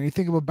good though. When you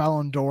think about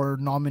Ballon d'Or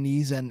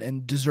nominees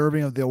and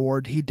deserving of the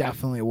award, he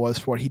definitely was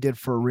for what he did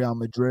for Real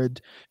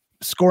Madrid,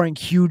 scoring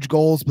huge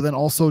goals, but then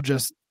also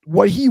just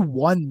what he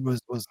won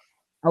was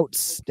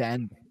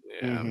outstanding.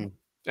 Yeah. Mm-hmm.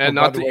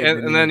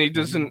 And then he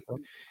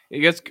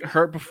gets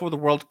hurt before the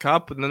World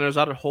Cup, and then there's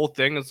that whole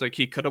thing. It's like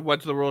he could have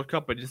went to the World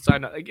Cup, but he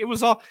decided not. Like it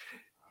was all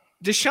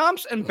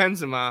Deschamps and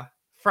Benzema,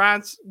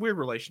 France, weird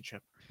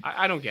relationship.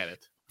 I don't get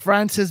it.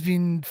 France has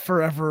been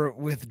forever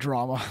with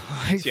drama,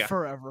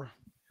 forever.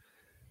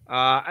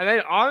 And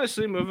then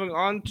honestly, moving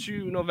on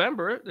to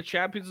November, the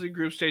Champions League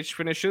group stage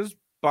finishes.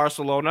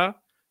 Barcelona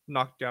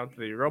knocked down to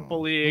the Europa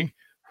League.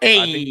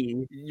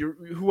 Hey,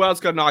 who else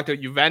got knocked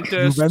out?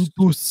 Juventus.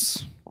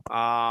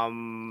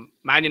 Man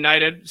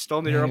United still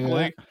in the Europa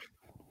League.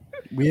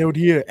 We out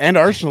here, and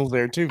Arsenal's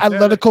there too.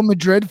 Atletico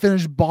Madrid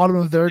finished bottom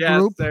of their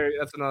group.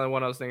 That's another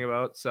one I was thinking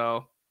about.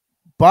 So,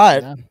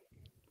 but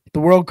the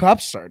World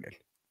Cup started.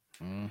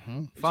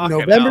 Mm-hmm.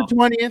 November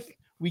 20th.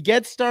 We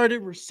get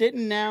started. We're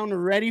sitting down. We're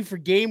ready for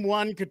game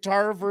one.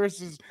 Qatar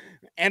versus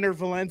Enter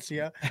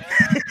Valencia.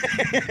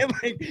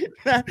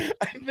 I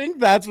think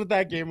that's what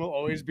that game will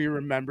always be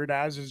remembered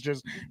as, is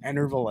just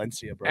Enter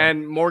Valencia, bro.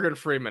 And Morgan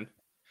Freeman.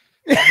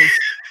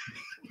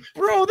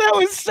 Bro, that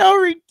was so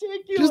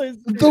ridiculous.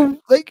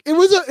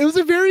 It was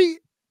a very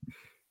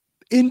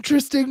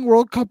interesting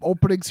World Cup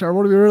opening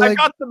ceremony. We were like, I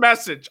got the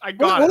message.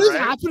 What is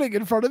happening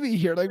in front of me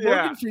here? Like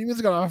Morgan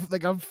Freeman's got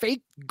a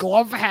fake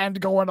glove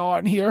hand going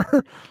on here.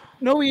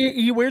 No,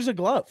 he wears a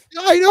glove.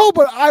 I know,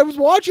 but I was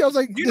watching. I was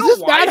like, does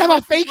this man have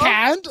a fake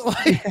hand?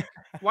 Like,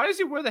 why does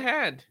he wear the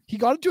hand? He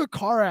got into a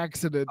car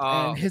accident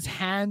and his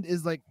hand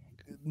is like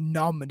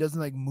numb. It doesn't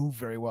like move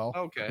very well.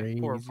 Okay,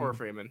 poor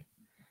Freeman.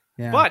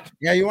 Yeah. But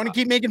you want to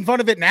keep making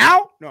fun of it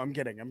now? No, I'm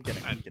kidding.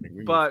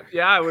 But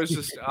yeah, it was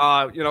just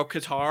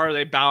Qatar,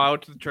 they bow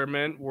out to the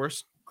tournament.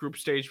 Worst group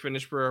stage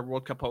finish for a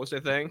World Cup host,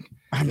 I think.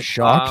 I'm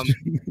shocked.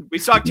 We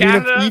saw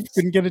Canada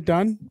couldn't get it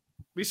done.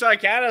 We saw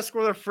Canada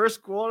score their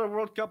first goal in the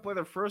World Cup, play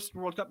their first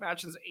World Cup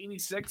match since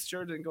 '86.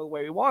 Sure, didn't go the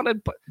way we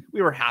wanted, but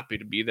we were happy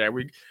to be there.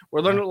 We're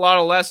learning a lot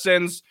of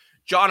lessons.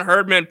 John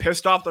Herdman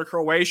pissed off the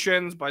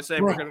Croatians by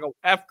saying we're going to go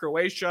F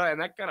Croatia,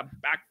 and that kind of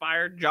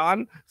backfired,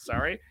 John.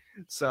 Sorry.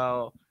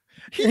 So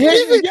he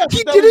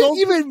didn't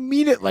even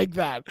mean it like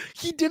that.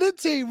 He didn't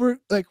say we're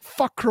like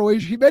fuck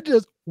Croatia. He meant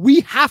it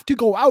we have to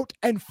go out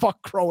and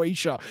fuck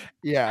Croatia.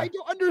 Yeah. I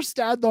don't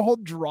understand the whole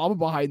drama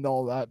behind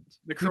all that.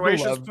 The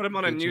Croatians put him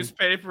on a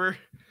newspaper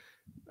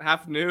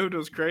half nude. It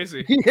was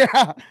crazy.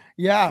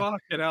 Yeah.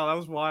 Fucking hell, that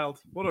was wild.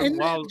 What a and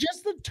wild.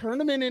 Just the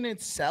tournament in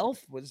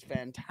itself was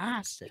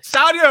fantastic.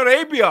 Saudi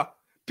Arabia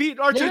beat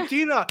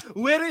Argentina. Yeah.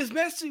 Where is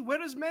Messi?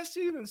 Where is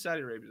Messi? And then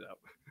Saudi Arabia's out.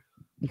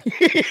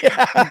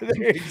 Yeah,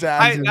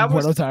 exactly. I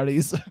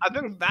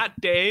think that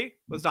day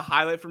was the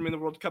highlight for me in the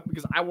World Cup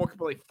because I woke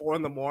up at like 4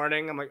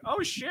 a.m. I'm like,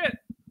 oh shit,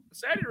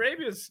 Saudi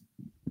Arabia's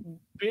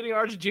beating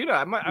Argentina.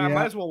 I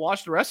might as well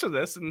watch the rest of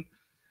this. And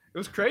it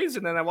was crazy.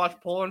 And then I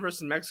watched Poland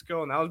versus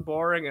Mexico, and that was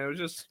boring. And it was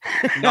just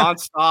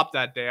nonstop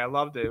that day. I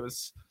loved it. It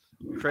was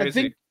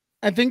crazy.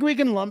 I think we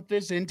can lump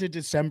this into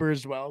December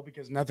as well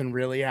because nothing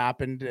really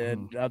happened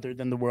other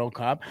than the World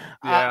Cup.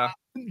 Yeah.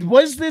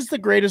 Was this the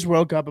greatest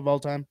World Cup of all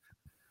time?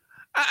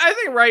 I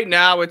think right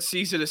now it's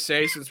easy to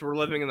say since we're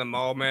living in the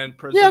moment,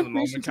 the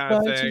moment kind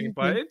of thing.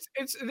 But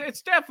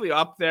it's definitely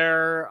up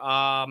there.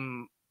 I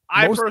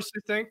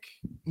personally think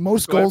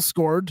most goals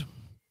scored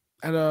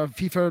at a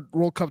FIFA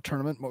World Cup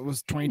tournament. What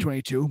was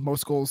 2022?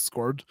 Most goals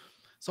scored.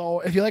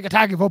 So if you like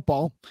attacking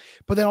football,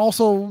 but then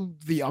also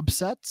the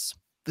upsets,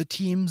 the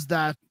teams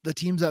that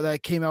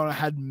came out and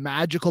had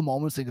magical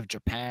moments. Think of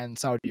Japan,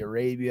 Saudi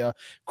Arabia,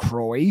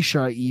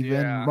 Croatia,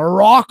 even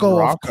Morocco,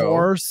 of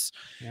course.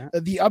 Yeah.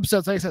 The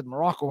upsets, like I said,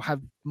 Morocco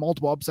have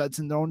multiple upsets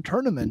in their own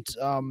tournament.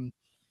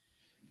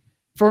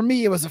 For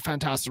me, it was a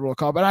fantastic World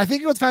Cup, and I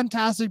think it was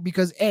fantastic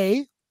because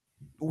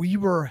we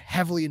were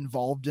heavily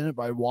involved in it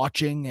by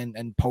watching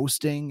and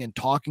posting and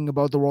talking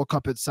about the World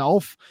Cup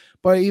itself.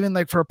 But even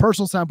like for a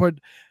personal standpoint,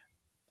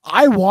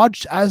 I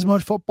watched as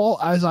much football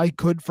as I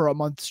could for a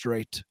month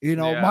straight. You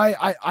know,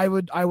 I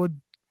would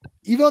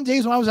even on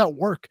days when I was at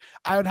work,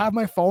 I would have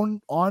my phone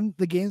on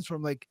the games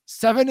from like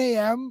 7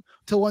 a.m.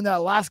 till when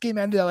that last game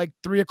ended at like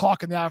 3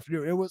 o'clock in the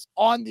afternoon. It was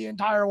on the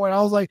entire way.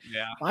 I was like,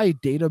 my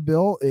data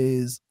bill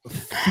is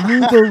through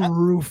the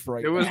roof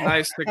right now. It was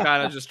nice to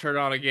kind of just turn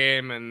on a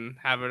game and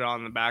have it on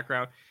in the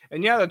background.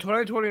 And yeah, the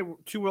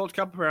 2022 World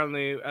Cup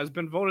apparently has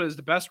been voted as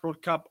the best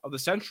World Cup of the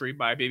century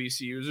by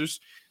BBC users.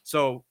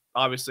 So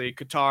obviously,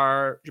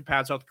 Qatar,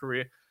 Japan, South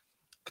Korea.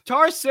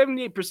 Qatar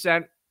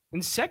 78%,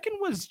 and second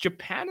was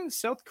Japan and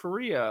South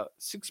Korea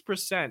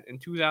 6% in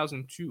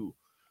 2002.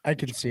 I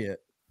can see it.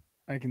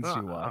 I can see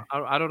why.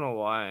 I don't know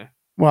why.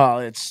 Well,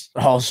 it's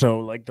also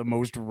like the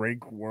most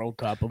rigged World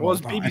Cup of all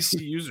time.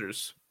 BBC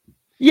users.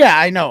 Yeah,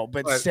 I know,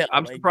 but still,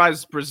 I'm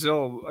surprised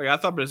Brazil. Like I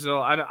thought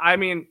Brazil. I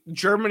mean,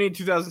 Germany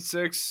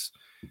 2006,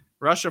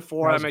 Russia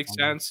 4. That makes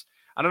sense.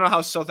 I don't know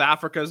how South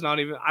Africa is not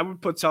even. I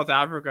would put South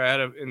Africa ahead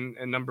of in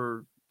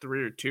number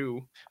 3 or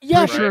 2.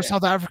 Yeah, sure.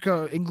 South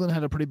Africa, England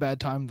had a pretty bad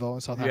time though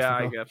in South Africa. Yeah,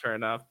 I get fair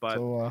enough. But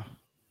so,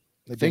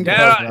 think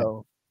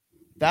about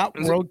that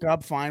World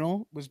Cup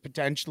final was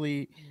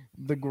potentially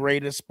the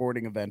greatest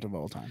sporting event of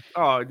all time.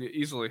 Oh,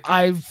 easily.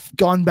 I've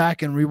gone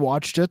back and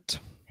rewatched it,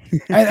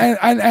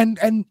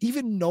 and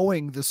even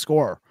knowing the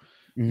score,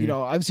 you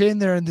know, I'm sitting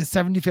there in the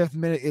 75th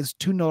minute is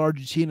 2-0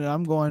 Argentina, and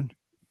I'm going,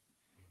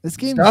 this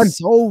game is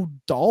so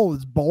dull,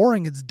 it's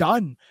boring, it's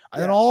done.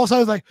 And then all of a sudden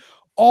I was like,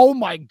 oh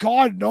my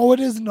God, no, it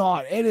is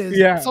not. It is.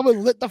 Yeah.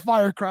 Someone lit the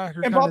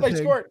firecracker. And Mbappe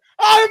scored.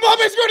 Oh,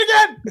 Mbappe scored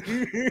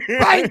again.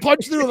 Bang,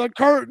 punch through the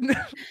curtain.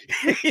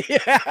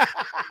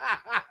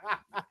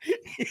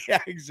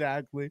 Yeah,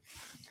 exactly.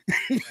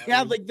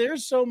 Yeah, like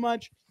there's so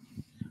much.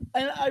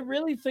 And I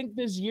really think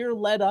this year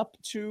led up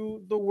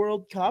to the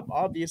World Cup,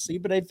 obviously,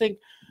 but I think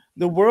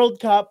the World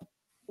Cup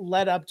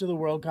led up to the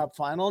World Cup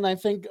final. And I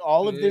think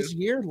all of this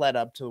year led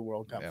up to the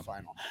World Cup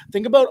final.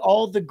 Think about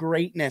all the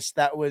greatness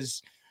that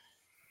was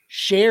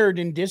shared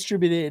and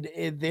distributed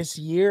this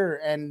year,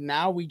 and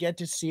now we get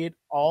to see it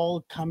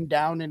all come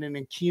down in an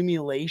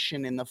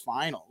accumulation in the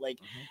final. Like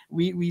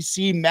we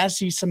see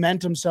Messi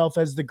cement himself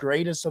as the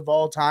greatest of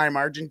all time.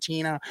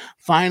 Argentina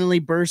finally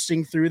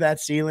bursting through that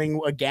ceiling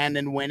again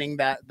and winning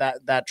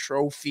that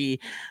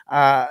trophy.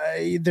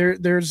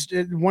 There's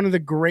one of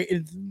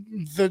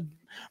the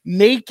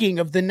making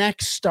of the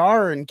next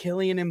star in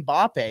Kylian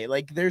Mbappe.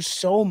 Like there's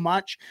so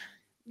much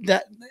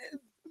that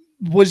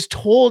was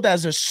told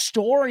as a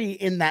story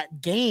in that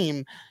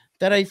game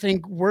that I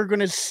think we're going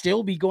to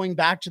still be going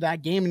back to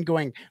that game and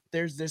going,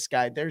 there's this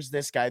guy, there's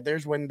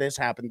when this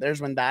happened,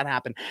 there's when that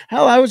happened.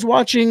 Hell, I was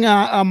watching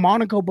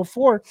Monaco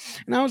before,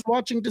 and I was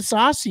watching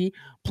Disasi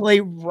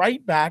play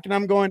right back, and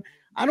I'm going,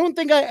 I don't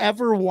think I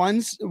ever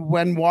once,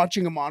 when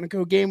watching a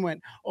Monaco game,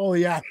 went, oh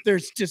yeah,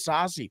 there's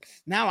Disasi.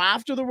 Now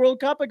after the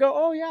World Cup, I go,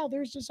 oh yeah,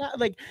 there's Disasi.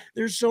 Like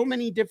there's so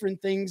many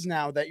different things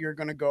now that you're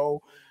going to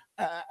go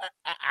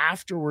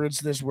afterwards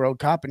this World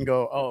Cup and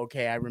go, oh,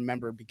 okay, I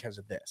remember because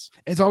of this.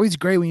 It's always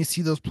great when you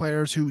see those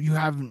players who you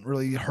haven't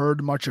really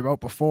heard much about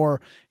before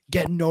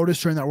get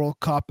noticed during that World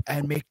Cup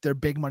and make their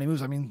big money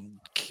moves. I mean,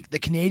 the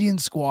Canadian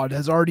squad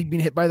has already been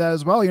hit by that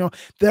as well. You know,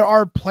 there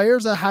are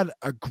players that had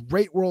a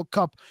great World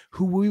Cup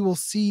who we will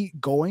see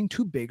going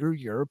to bigger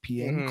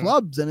European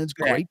clubs, and it's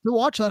great to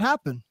watch that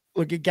happen.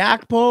 Look at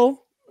Gakpo.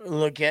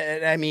 Look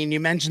at, I mean, you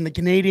mentioned the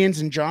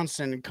Canadians and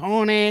Johnson and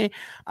Kone.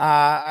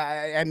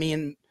 I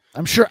mean,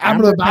 I'm sure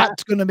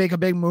Amrabat's going to make a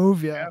big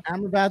move. Yeah,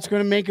 Amrabat's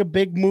going to make a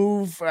big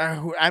move.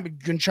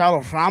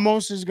 Gonçalo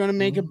Ramos is going to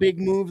make a big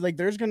move. Like,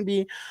 there's going to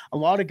be a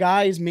lot of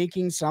guys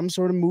making some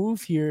sort of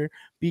move here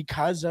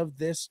because of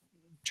this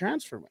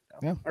transfer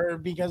window, or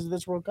because of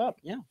this World Cup.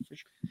 Yeah, for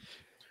sure.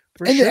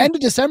 The end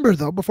of December,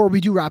 though, before we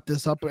do wrap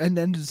this up, and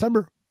end of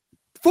December,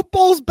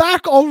 football's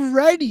back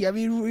already. I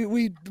mean,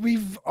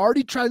 we've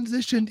already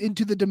transitioned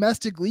into the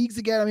domestic leagues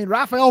again. I mean,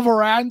 Rafael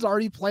Varane's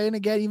already playing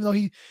again, even though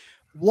he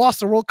lost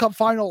the World Cup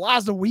final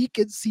last week,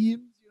 it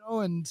seems, you know.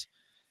 And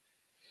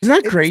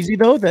isn't that crazy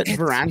though that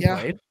Varane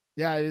played?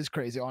 Yeah, it is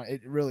crazy.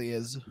 It really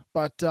is.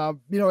 But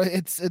you know,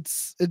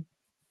 it's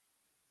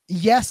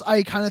yes,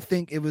 I kind of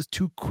think it was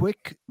too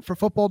quick for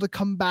football to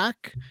come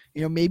back.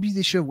 You know, maybe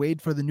they should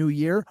wait for the new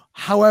year.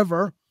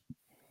 However,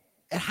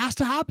 it has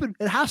to happen.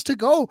 It has to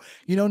go.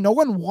 You know, no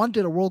one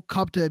wanted a World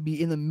Cup to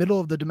be in the middle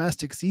of the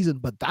domestic season,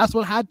 but that's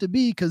what had to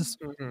be because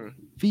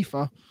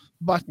FIFA.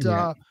 But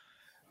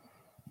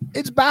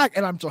it's back,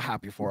 and I'm so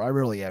happy for it. I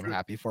really am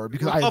happy for it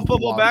because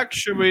football back.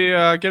 Should we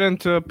get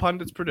into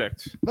pundits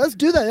predict? Let's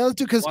do that. Let's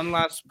do, because one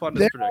last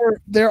pundits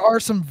predict. There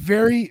are some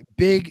very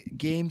big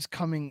games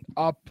coming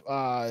up.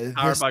 Powered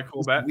by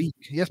Coolbet.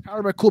 Yes,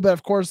 powered by Coolbet,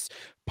 of course.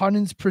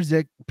 Pundits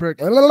predict.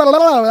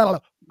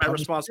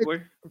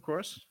 Responsibly, of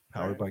course.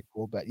 Powered by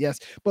Coolbet. Yes,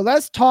 but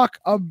let's talk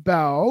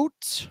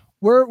about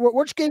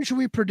which game should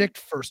we predict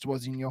first,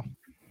 Wazinho?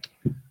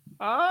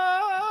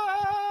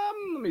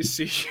 Let me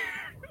see.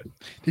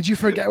 Did you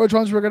forget which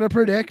ones we're going to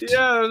predict?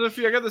 Yeah, there's a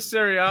few. I got the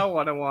Serie A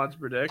one I want to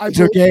predict. It's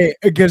okay,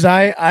 because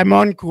I'm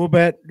on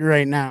Coolbet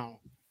right now.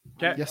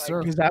 Okay. Yes,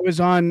 sir. Because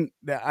I'm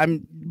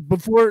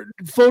before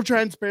full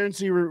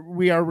transparency.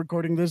 We are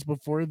recording this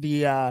before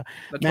the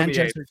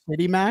Manchester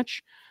City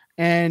match,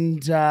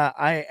 and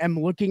I am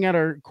looking at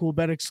our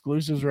Coolbet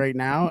exclusives right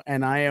now,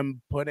 and I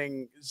am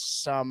putting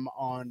some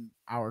on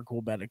our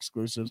Coolbet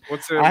exclusives.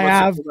 What's the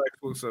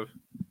exclusive?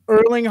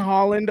 Erling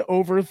Haaland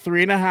over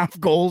 3.5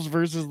 goals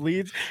versus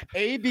Leeds.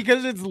 A,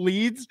 because it's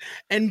Leeds,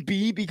 and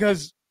B,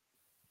 because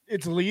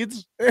it's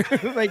Leeds.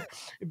 Like,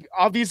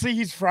 obviously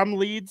he's from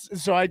Leeds,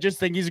 so I just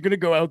think he's gonna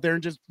go out there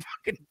and just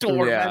fucking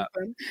torment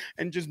them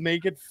and just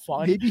make it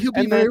fun. Maybe he'll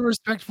be very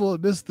respectful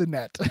and miss the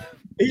net.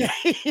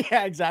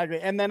 yeah,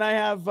 exactly. And then I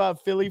have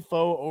Philly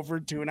Foe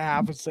over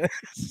 2.5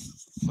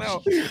 assists.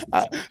 So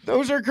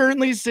those are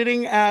currently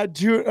sitting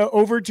at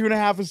over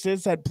 2.5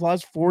 assists at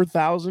plus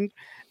 4,000.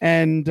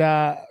 And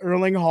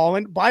Erling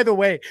Haaland, by the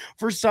way,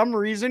 for some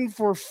reason,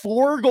 for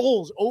 4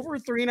 goals, over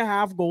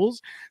 3.5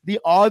 goals,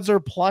 the odds are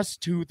plus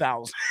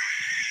 2,000.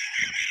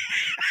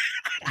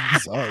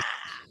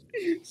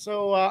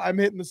 So I'm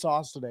hitting the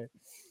sauce today.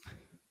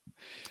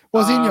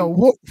 Well,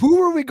 Zinho, who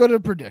were we going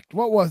to predict?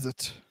 What was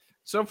it?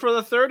 So for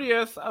the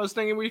 30th, I was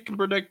thinking we can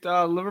predict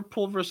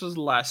Liverpool versus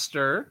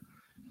Leicester.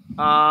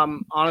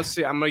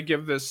 Honestly, I'm going to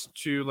give this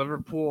to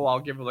Liverpool.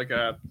 I'll give it like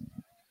a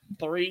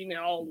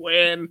 3-0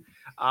 win.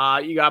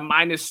 You got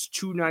minus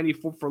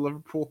 294 for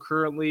Liverpool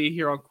currently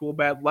here on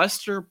Coolbet.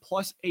 Leicester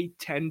plus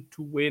 810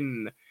 to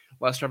win.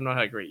 Leicester have not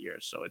had a great year,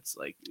 so it's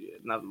like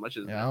not much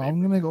as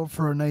I'm gonna go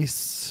for a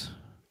nice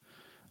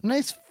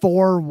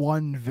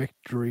 4-1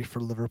 victory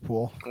for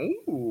Liverpool.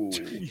 Ooh.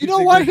 You know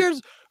what?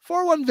 Here's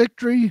 4-1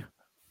 victory.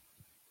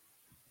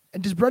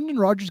 And does Brendan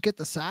Rodgers get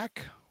the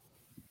sack?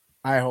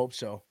 I hope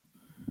so.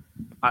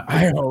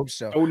 I hope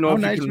so. I don't know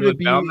if you can live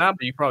down that,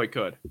 but you probably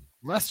could.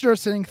 Leicester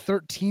sitting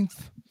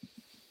 13th.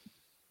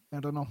 I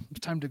don't know.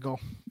 It's time to go.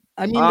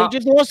 I mean, they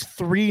just lost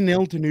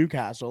 3-0 to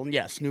Newcastle. And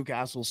yes,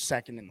 Newcastle's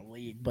second in the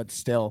league, but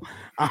still,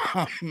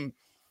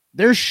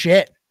 they're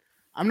shit.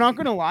 I'm not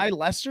going to lie.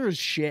 Leicester is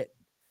shit.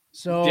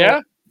 So yeah.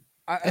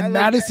 And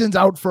Madison's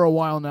out for a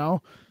while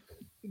now.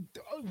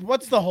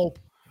 What's the hope?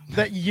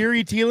 That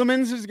Yuri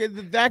Tielemans is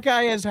that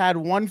guy has had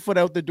one foot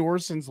out the door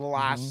since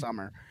last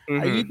summer.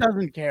 He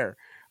doesn't care.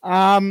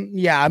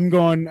 Yeah, I'm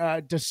going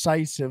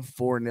decisive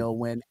 4-0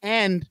 win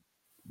and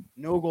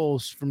no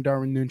goals from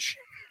Darwin Nunez.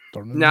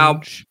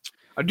 Now,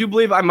 I do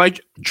believe I might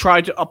try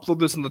to upload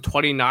this on the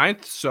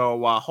 29th.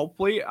 So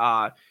hopefully,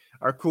 our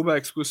Coolbet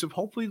exclusive.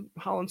 Hopefully,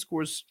 Haaland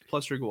scores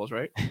plus 3 goals.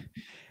 Right.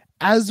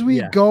 As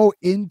we go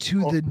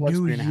into the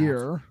new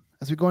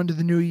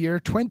year,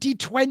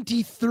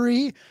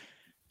 2023.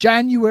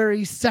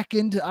 January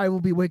 2nd, I will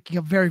be waking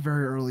up very,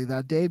 very early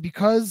that day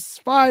because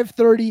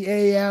 5:30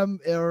 a.m.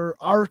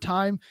 our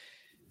time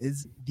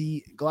is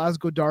the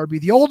Glasgow Derby,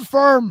 the Old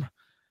Firm,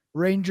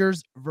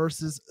 Rangers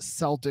versus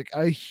Celtic.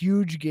 A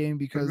huge game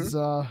because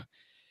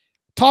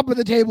top of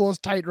the table is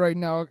tight right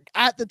now.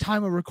 At the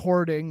time of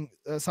recording,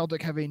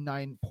 Celtic have a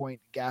 9-point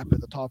gap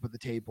at the top of the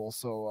table.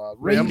 So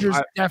Rangers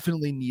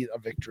definitely need a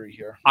victory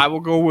here. I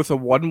will go with a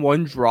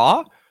 1-1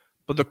 draw,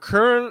 but the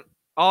current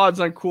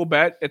odds on Cool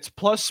Bet. It's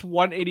plus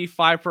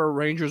 185 for a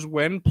Rangers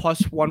win,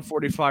 plus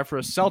 145 for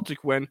a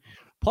Celtic win,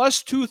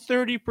 plus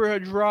 230 for a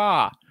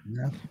draw.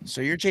 Yeah.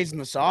 So you're chasing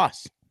the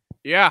sauce.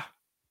 Yeah.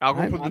 I'll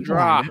go for the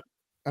draw.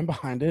 I'm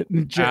behind it.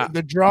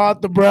 The draw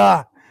at the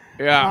bra.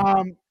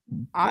 Yeah.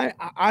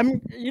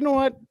 I'm. You know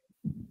what,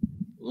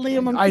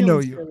 Liam? I know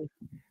you. Silly.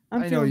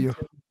 I know you.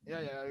 Yeah.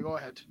 Go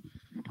ahead.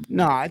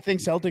 No, I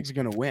think Celtics are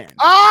gonna win.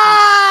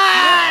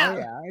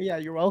 Yeah.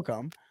 You're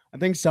welcome. I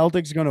think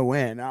Celtics are gonna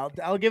win.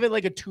 I'll give it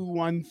like a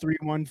 2-1,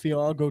 3-1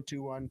 feel. I'll go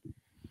 2-1.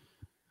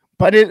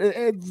 But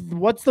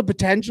what's the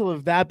potential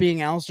of that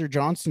being Alistair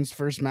Johnston's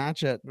first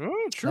match at?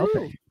 Oh, true.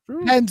 Celtic?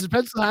 Depends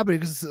what's happening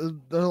because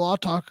there's a lot of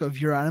talk of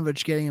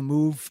Juranovic getting a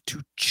move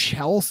to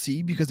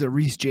Chelsea because of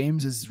Reece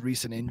James's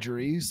recent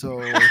injury. So,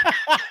 hey,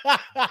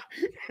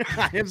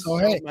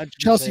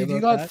 Chelsea, if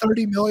you got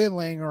 30 million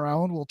laying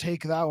around, we'll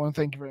take that one.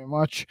 Thank you very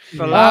much.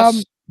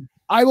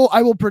 I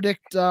will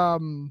predict. I'll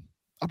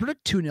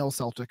predict 2-0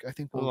 Celtic. I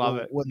think we'll love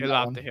it. You'll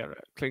love to hear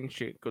it. Clean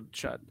sheet, good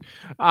shot.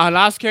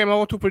 Last game I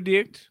want to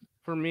predict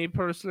for me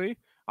personally.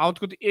 I want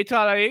to go to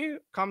Italy.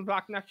 Come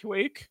back next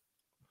week.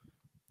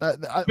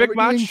 Big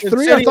match.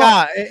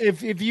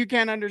 If you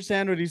can't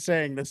understand what he's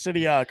saying, the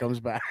Serie A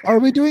comes back. Are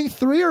we doing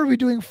 3 or are we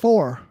doing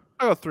 4?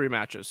 I got 3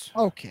 matches.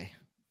 Okay.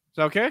 Is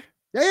that okay?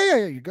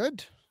 Yeah. You're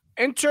good.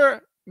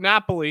 Inter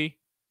Napoli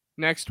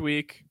next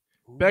week.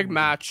 Big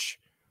match.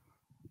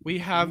 We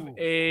have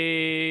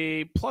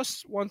a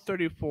plus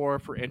 134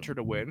 for Inter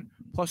to win,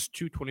 plus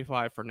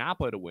 225 for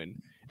Napoli to win,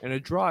 and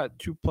a draw at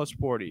 2 plus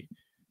 40,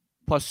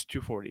 plus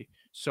 240.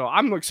 So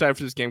I'm excited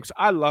for this game because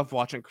I love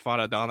watching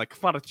Kvaradona,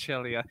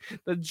 Kvaratskhelia,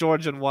 the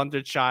Georgian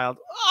wonder child.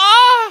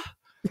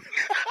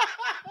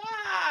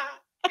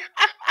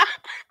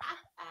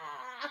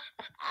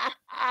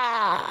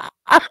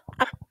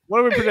 What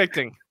are we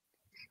predicting?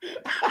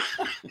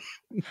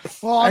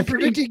 Well, I'm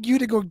predicting you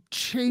to go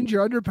change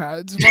your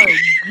underpants.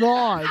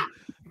 My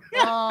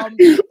God.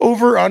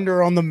 Over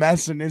under on the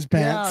mess in his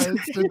pants. Yeah,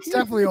 it's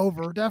definitely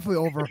over.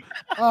 Definitely over.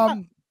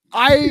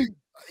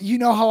 You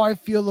know how I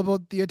feel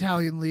about the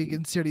Italian league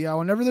in Serie A.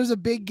 Whenever there's a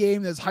big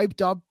game that's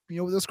hyped up, you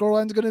know what the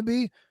scoreline's going to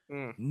be?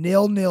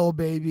 0-0,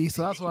 baby.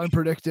 So that's what I'm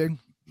predicting.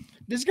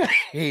 This guy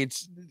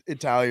hates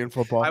Italian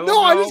football.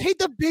 I just hate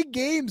the big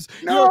games.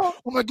 Oh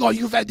my God,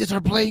 Juventus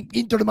are playing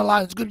Inter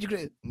Milan. It's going to be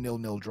great.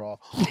 0-0 draw.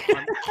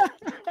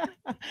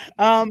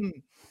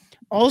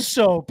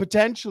 Also,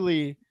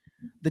 potentially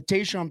the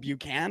Tayshaun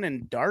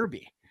Buchanan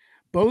derby.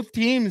 Both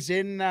teams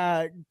in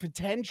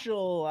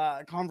potential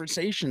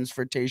conversations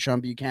for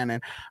Tayshaun Buchanan.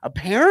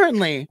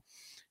 Apparently,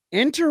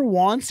 Inter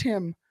wants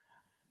him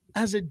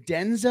as a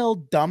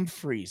Denzel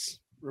Dumfries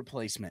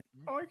replacement.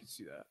 Oh, I can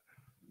see that.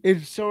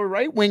 If so, a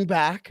right wing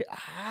back.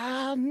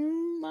 I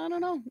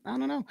don't know.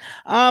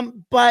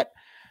 But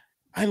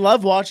I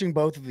love watching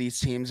both of these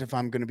teams. If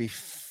I'm going to be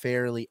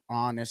fairly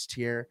honest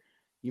here,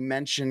 you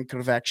mentioned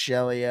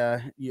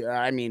Kvaratskhelia.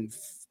 I mean,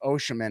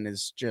 Osimhen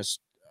is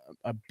just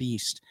a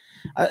beast.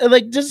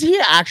 Does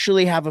he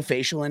actually have a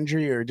facial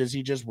injury, or does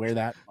he just wear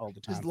that all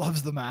the time? Just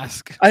loves the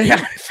mask.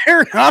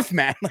 Fair enough,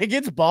 man. Like,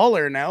 it's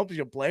baller and helps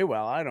you play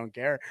well. I don't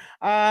care.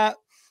 I'll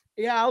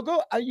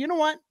go. You know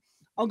what?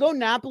 I'll go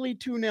Napoli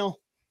 2-0.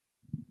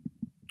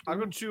 I'll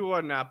go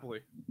 2-1 Napoli.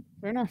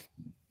 Fair enough.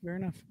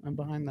 I'm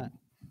behind that.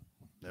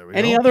 There we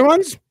Any go. other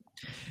ones?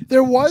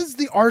 There was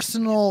the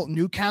Arsenal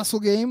Newcastle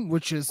game,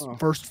 which is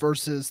first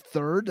versus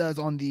third, as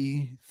on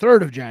the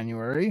 3rd of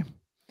January.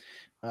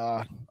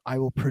 I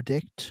will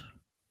predict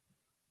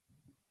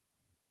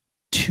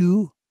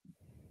 2-2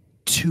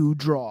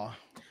 draw.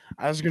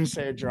 I was going to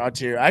say a draw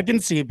too. I can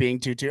see it being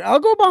 2-2.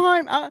 I'll go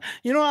behind.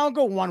 I'll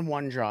go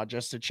 1-1 draw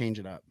just to change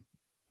it up.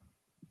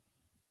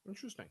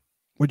 Interesting.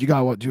 What you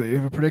got? What do you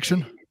have a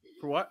prediction?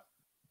 For what?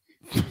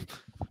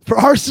 For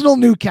Arsenal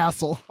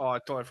Newcastle. Oh, I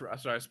totally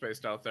forgot. Sorry, I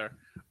spaced out there.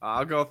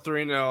 I'll go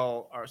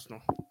 3-0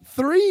 Arsenal.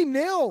 3-0.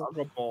 I'll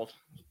go bold.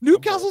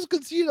 Newcastle's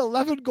conceded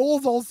 11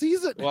 goals all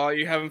season. Well,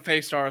 you haven't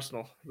faced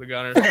Arsenal, the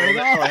Gunners.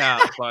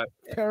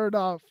 Fair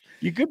enough.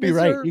 You could be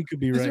right.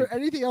 Is there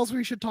anything else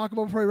we should talk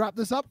about before we wrap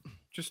this up?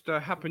 Just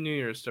Happy New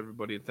Year's to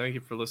everybody. Thank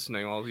you for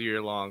listening all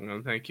year long,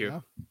 and thank you.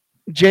 Yeah.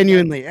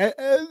 Genuinely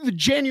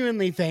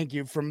thank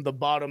you from the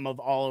bottom of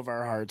all of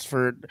our hearts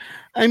for,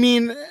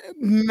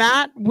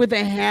 Matt with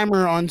a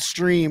hammer on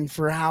stream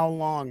for how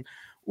long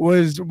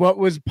was what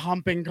was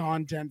pumping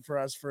content for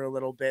us for a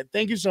little bit.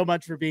 Thank you so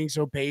much for being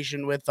so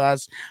patient with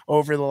us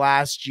over the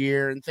last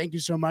year. And thank you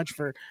so much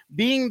for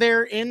being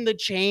there in the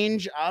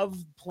change of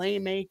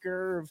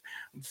Playmaker, of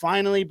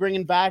finally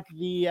bringing back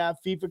the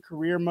FIFA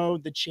career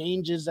mode, the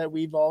changes that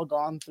we've all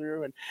gone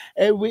through.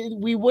 And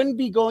we wouldn't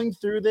be going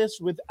through this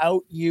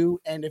without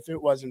you and if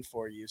it wasn't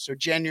for you. So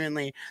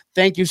genuinely,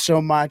 thank you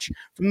so much.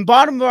 From the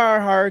bottom of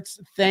our hearts,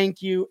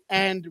 thank you.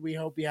 And we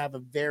hope you have a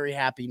very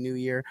happy new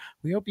year.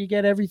 We hope you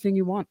get everything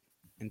you want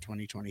in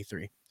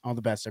 2023. All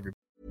the best, everybody.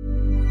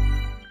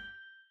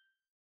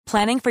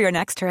 Planning for your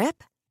next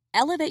trip?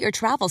 Elevate your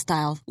travel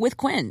style with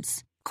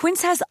Quince.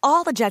 Quince has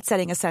all the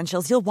jet-setting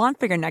essentials you'll want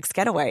for your next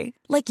getaway,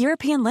 like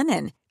European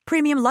linen,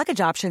 premium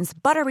luggage options,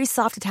 buttery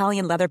soft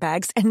Italian leather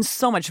bags, and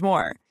so much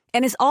more.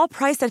 And is all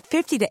priced at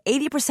 50 to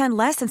 80%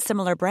 less than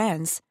similar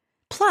brands.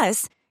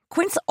 Plus,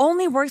 Quince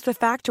only works with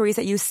factories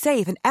that use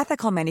safe and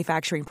ethical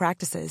manufacturing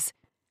practices.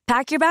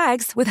 Pack your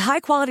bags with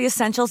high-quality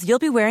essentials you'll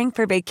be wearing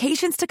for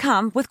vacations to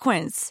come with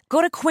Quince.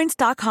 Go to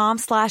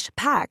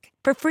quince.com/pack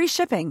for free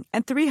shipping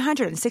and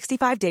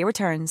 365-day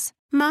returns.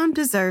 Mom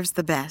deserves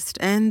the best,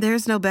 and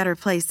there's no better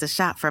place to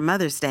shop for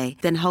Mother's Day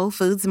than Whole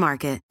Foods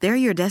Market. They're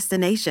your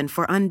destination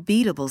for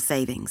unbeatable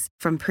savings,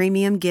 from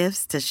premium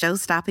gifts to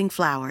show-stopping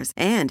flowers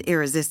and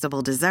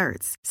irresistible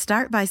desserts.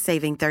 Start by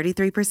saving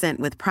 33%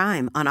 with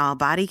Prime on all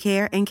body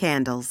care and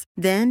candles.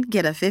 Then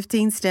get a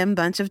 15-stem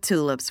bunch of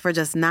tulips for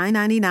just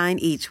 $9.99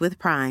 each with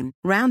Prime.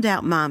 Round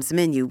out Mom's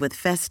menu with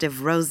festive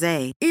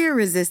rosé,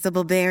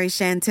 irresistible berry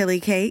chantilly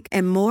cake,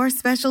 and more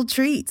special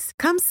treats.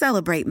 Come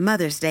celebrate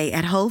Mother's Day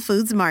at Whole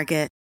Foods Market.